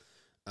with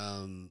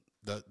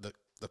the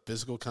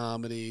physical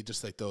comedy,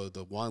 just like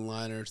the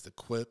one-liners, the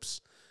quips.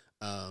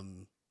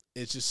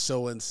 It's just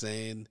so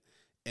insane,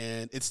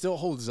 and it still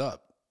holds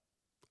up.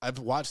 I've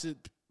watched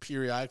it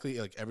periodically,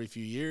 like every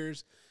few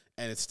years,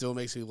 and it still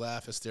makes me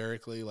laugh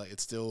hysterically. Like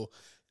it's still,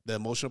 the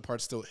emotional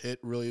parts still hit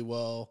really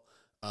well.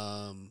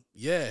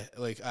 Yeah,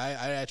 like I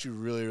actually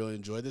really, really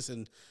enjoyed this,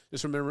 and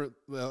just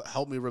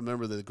help me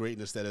remember the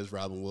greatness that is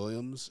Robin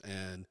Williams.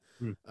 And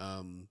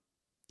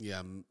yeah,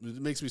 it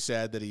makes me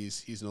sad that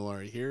he's no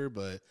longer here,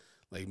 but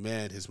like,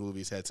 man, his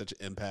movies had such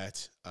an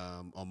impact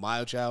on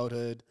my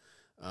childhood,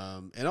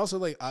 and also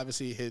like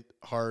obviously hit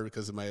hard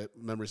because of my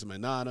memories of my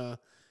nana.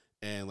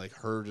 And like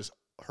her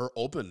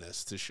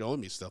openness to showing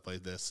me stuff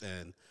like this,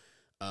 and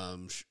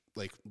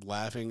like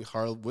laughing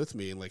hard with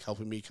me, and like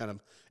helping me kind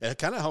of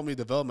helped me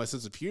develop my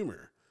sense of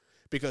humor,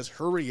 because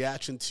her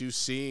reaction to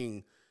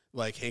seeing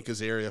like Hank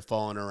Azaria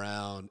falling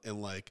around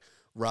and like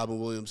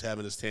Robin Williams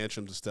having his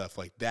tantrums and stuff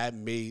like that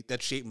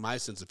shaped my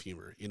sense of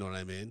humor. You know what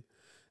I mean?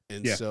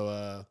 And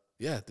so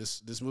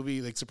this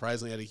movie like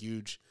surprisingly had a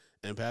huge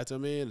impact on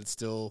me, and it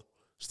still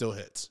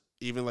hits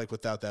even like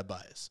without that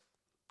bias.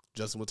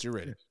 Justin, what's your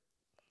rating?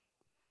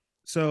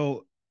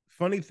 So,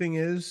 funny thing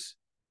is,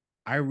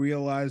 I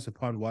realized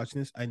upon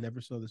watching this, I never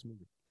saw this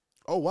movie.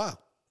 Oh, wow.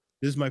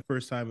 This is my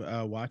first time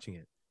watching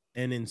it.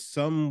 And in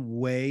some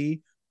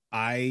way,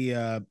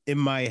 in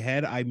my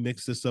head, I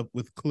mixed this up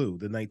with Clue,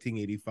 the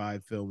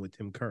 1985 film with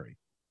Tim Curry.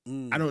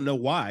 I don't know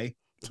why,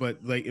 but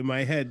like in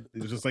my head,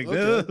 it was just like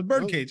the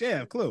Birdcage.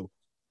 Yeah, Clue.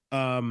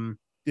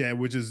 Yeah,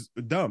 which is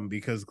dumb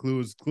because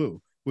Clue is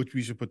Clue, which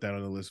we should put that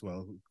on the list.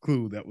 Well,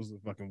 Clue, that was a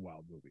fucking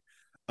wild movie.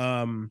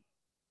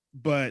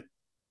 But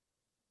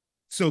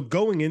so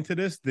going into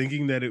this,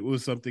 thinking that it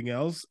was something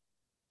else,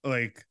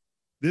 like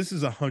this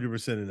is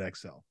 100% an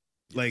XL.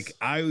 Like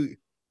I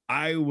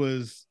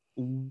was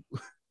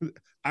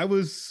I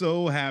was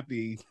so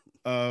happy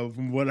of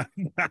what I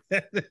got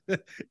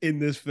in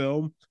this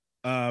film.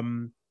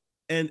 And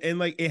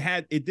like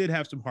it did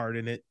have some heart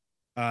in it.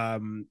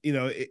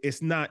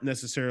 It's not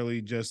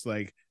necessarily just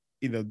like,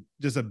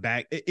 just a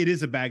bag. It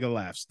is a bag of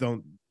laughs.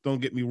 Don't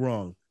get me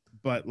wrong,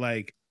 but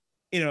like,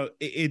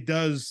 it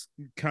does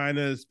kind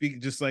of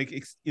speak just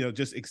like,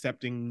 just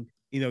accepting,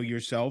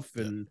 yourself.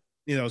 And,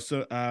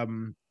 so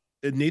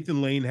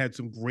Nathan Lane had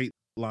some great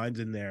lines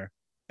in there,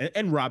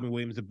 and Robin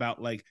Williams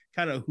about like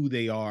kind of who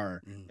they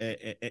are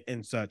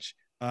and such.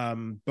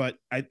 But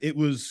it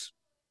was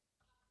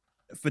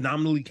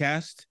phenomenally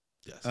cast.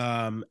 Yes.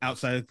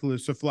 Outside of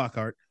Clarissa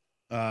Flockhart.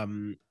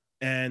 And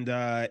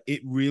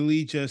it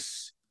really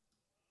just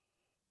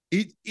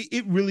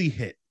it really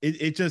hit.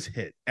 It just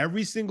hit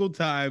every single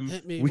time.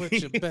 Hit me with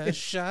your best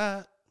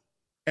shot.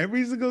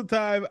 Every single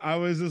time I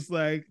was just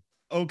like,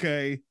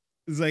 okay,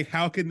 it's like,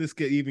 how can this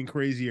get even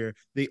crazier?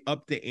 They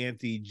upped the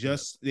ante,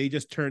 they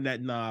just turned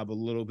that knob a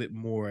little bit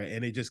more,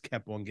 and it just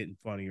kept on getting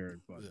funnier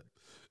and funnier.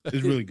 Yeah.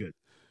 It's really good.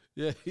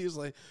 Yeah, he's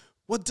like,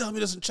 what dummy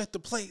doesn't check the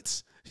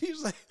plates?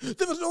 He's like,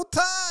 there was no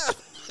time.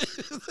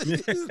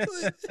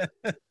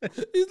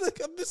 he's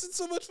like, I'm missing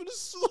so much for the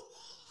soul.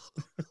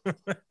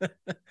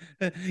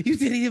 You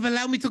didn't even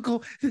allow me to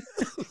go. You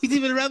didn't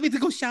even allow me to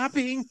go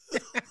shopping.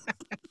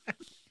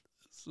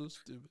 So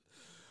stupid.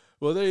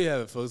 Well, there you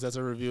have it, folks. That's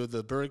our review of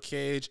the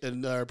Birdcage.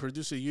 And our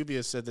producer,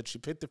 Yubia, said that she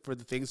picked it for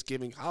the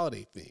Thanksgiving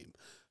holiday theme.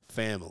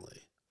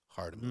 Family.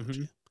 Heart emoji.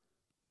 Mm-hmm.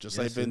 Just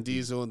like Vin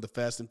Diesel and the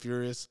Fast and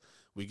Furious,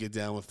 we get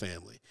down with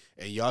family.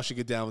 And y'all should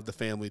get down with the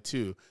family,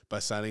 too, by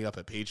signing up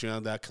at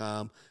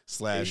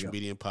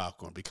patreon.com/medium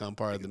popcorn. Become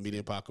part of the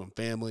Medium Popcorn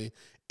family.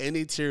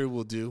 Any tier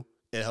will do.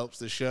 It helps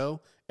the show,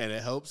 and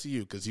it helps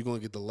you, because you're going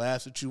to get the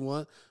laughs that you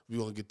want. We're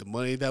going to get the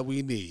money that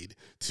we need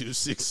to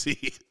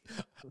succeed.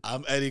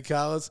 I'm Eddie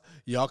Collins.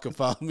 Y'all can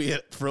follow me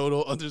at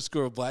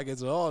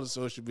Frodo_Blackheads on all the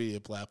social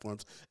media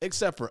platforms,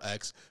 except for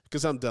X,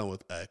 because I'm done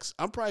with X.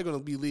 I'm probably going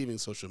to be leaving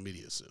social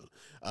media soon.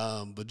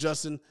 But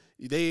Justin,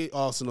 they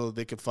also know that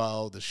they can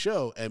follow the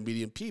show at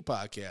Medium P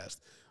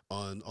Podcast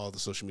on all the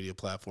social media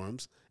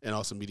platforms, and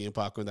also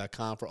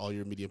MediumPopcorn.com for all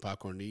your Medium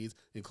Popcorn needs,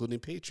 including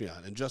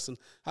Patreon. And Justin,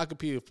 how can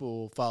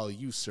people follow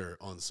you, sir,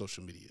 on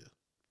social media?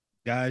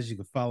 Guys, you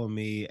can follow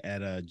me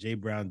at J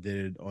Brown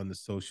Did It on the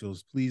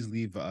socials. Please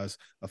leave us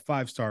a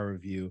 5-star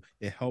review.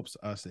 It helps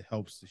us. It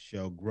helps the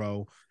show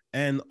grow.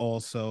 And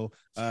also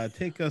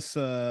take us,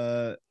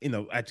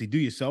 actually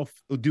do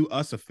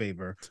us a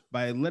favor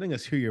by letting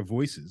us hear your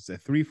voices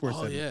at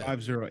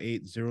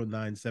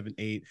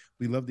 347-508-0978.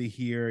 We love to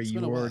hear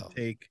your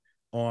take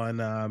on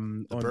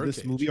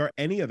this movie or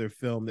any other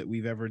film that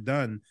we've ever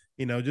done.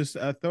 Just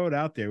throw it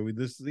out there. We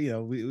just, we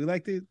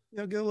like to,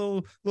 get a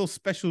little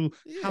special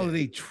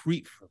holiday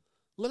treat from.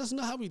 Let us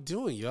know how we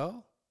doing,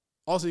 y'all.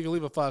 Also, you can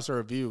leave a 5-star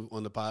review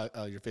on the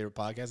your favorite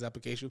podcast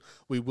application.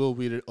 We will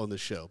read it on the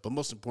show. But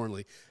most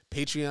importantly,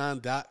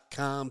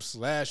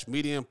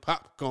 patreon.com/medium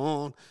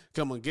popcorn.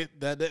 Come on,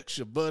 get that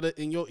extra butter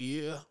in your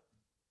ear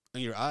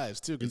and your eyes,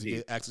 too, because you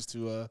get access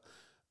to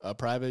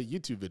private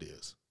YouTube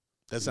videos.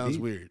 That sounds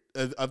weird.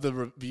 Of the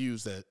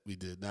reviews that we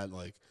did, not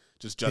like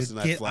just Justin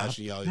and I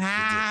flashing y'all.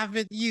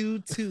 Private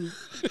YouTube.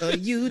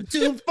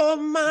 YouTube for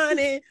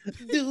money.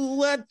 Do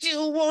what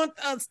you want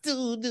us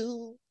to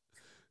do.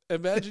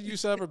 Imagine you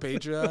sign up for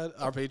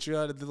our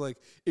Patreon, and then like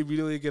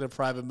immediately get a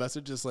private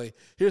message, just like,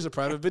 here's a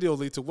private video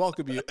link to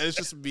welcome you. And it's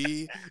just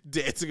me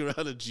dancing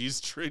around a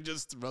G-string,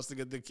 just thrusting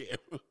at the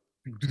camera.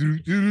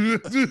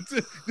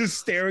 Just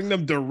staring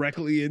them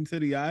directly into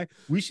the eye.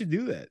 We should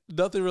do that.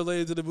 Nothing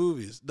related to the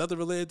movies. Nothing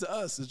related to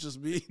us. It's just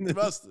me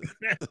thrusting.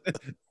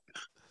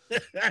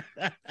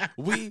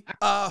 We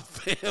are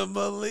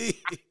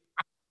family.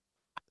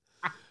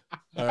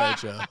 All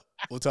right, y'all.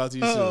 We'll talk to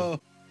you soon.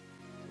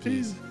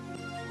 Peace.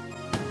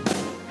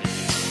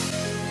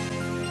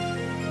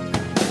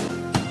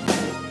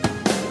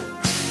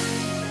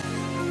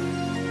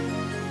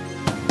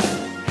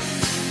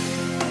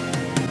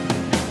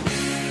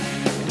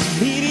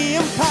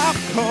 Medium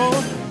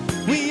popcorn,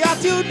 we are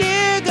two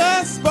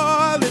niggas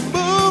spoiling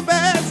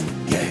movies.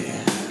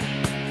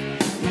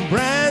 Yeah.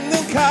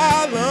 Brandon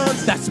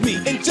Collins, that's me,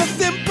 and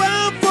Justin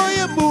Brown for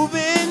your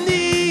movie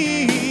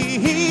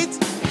needs.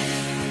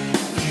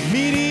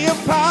 Medium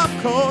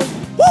popcorn,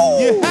 woo!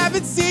 You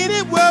haven't seen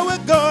it, well, we're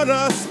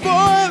gonna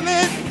spoil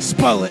it.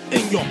 Spoil it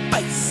in your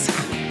face.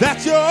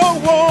 That's your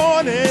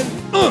warning.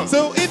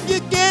 So if you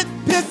get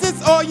pissed,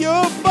 it's all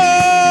your fault.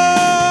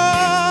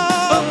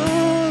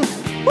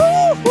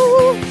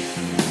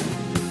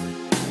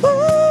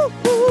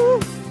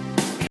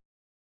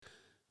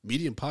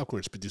 Medium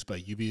Popcorn is produced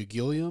by Ubia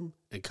Gilliam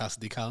and Casa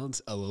de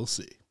Collins,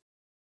 LLC.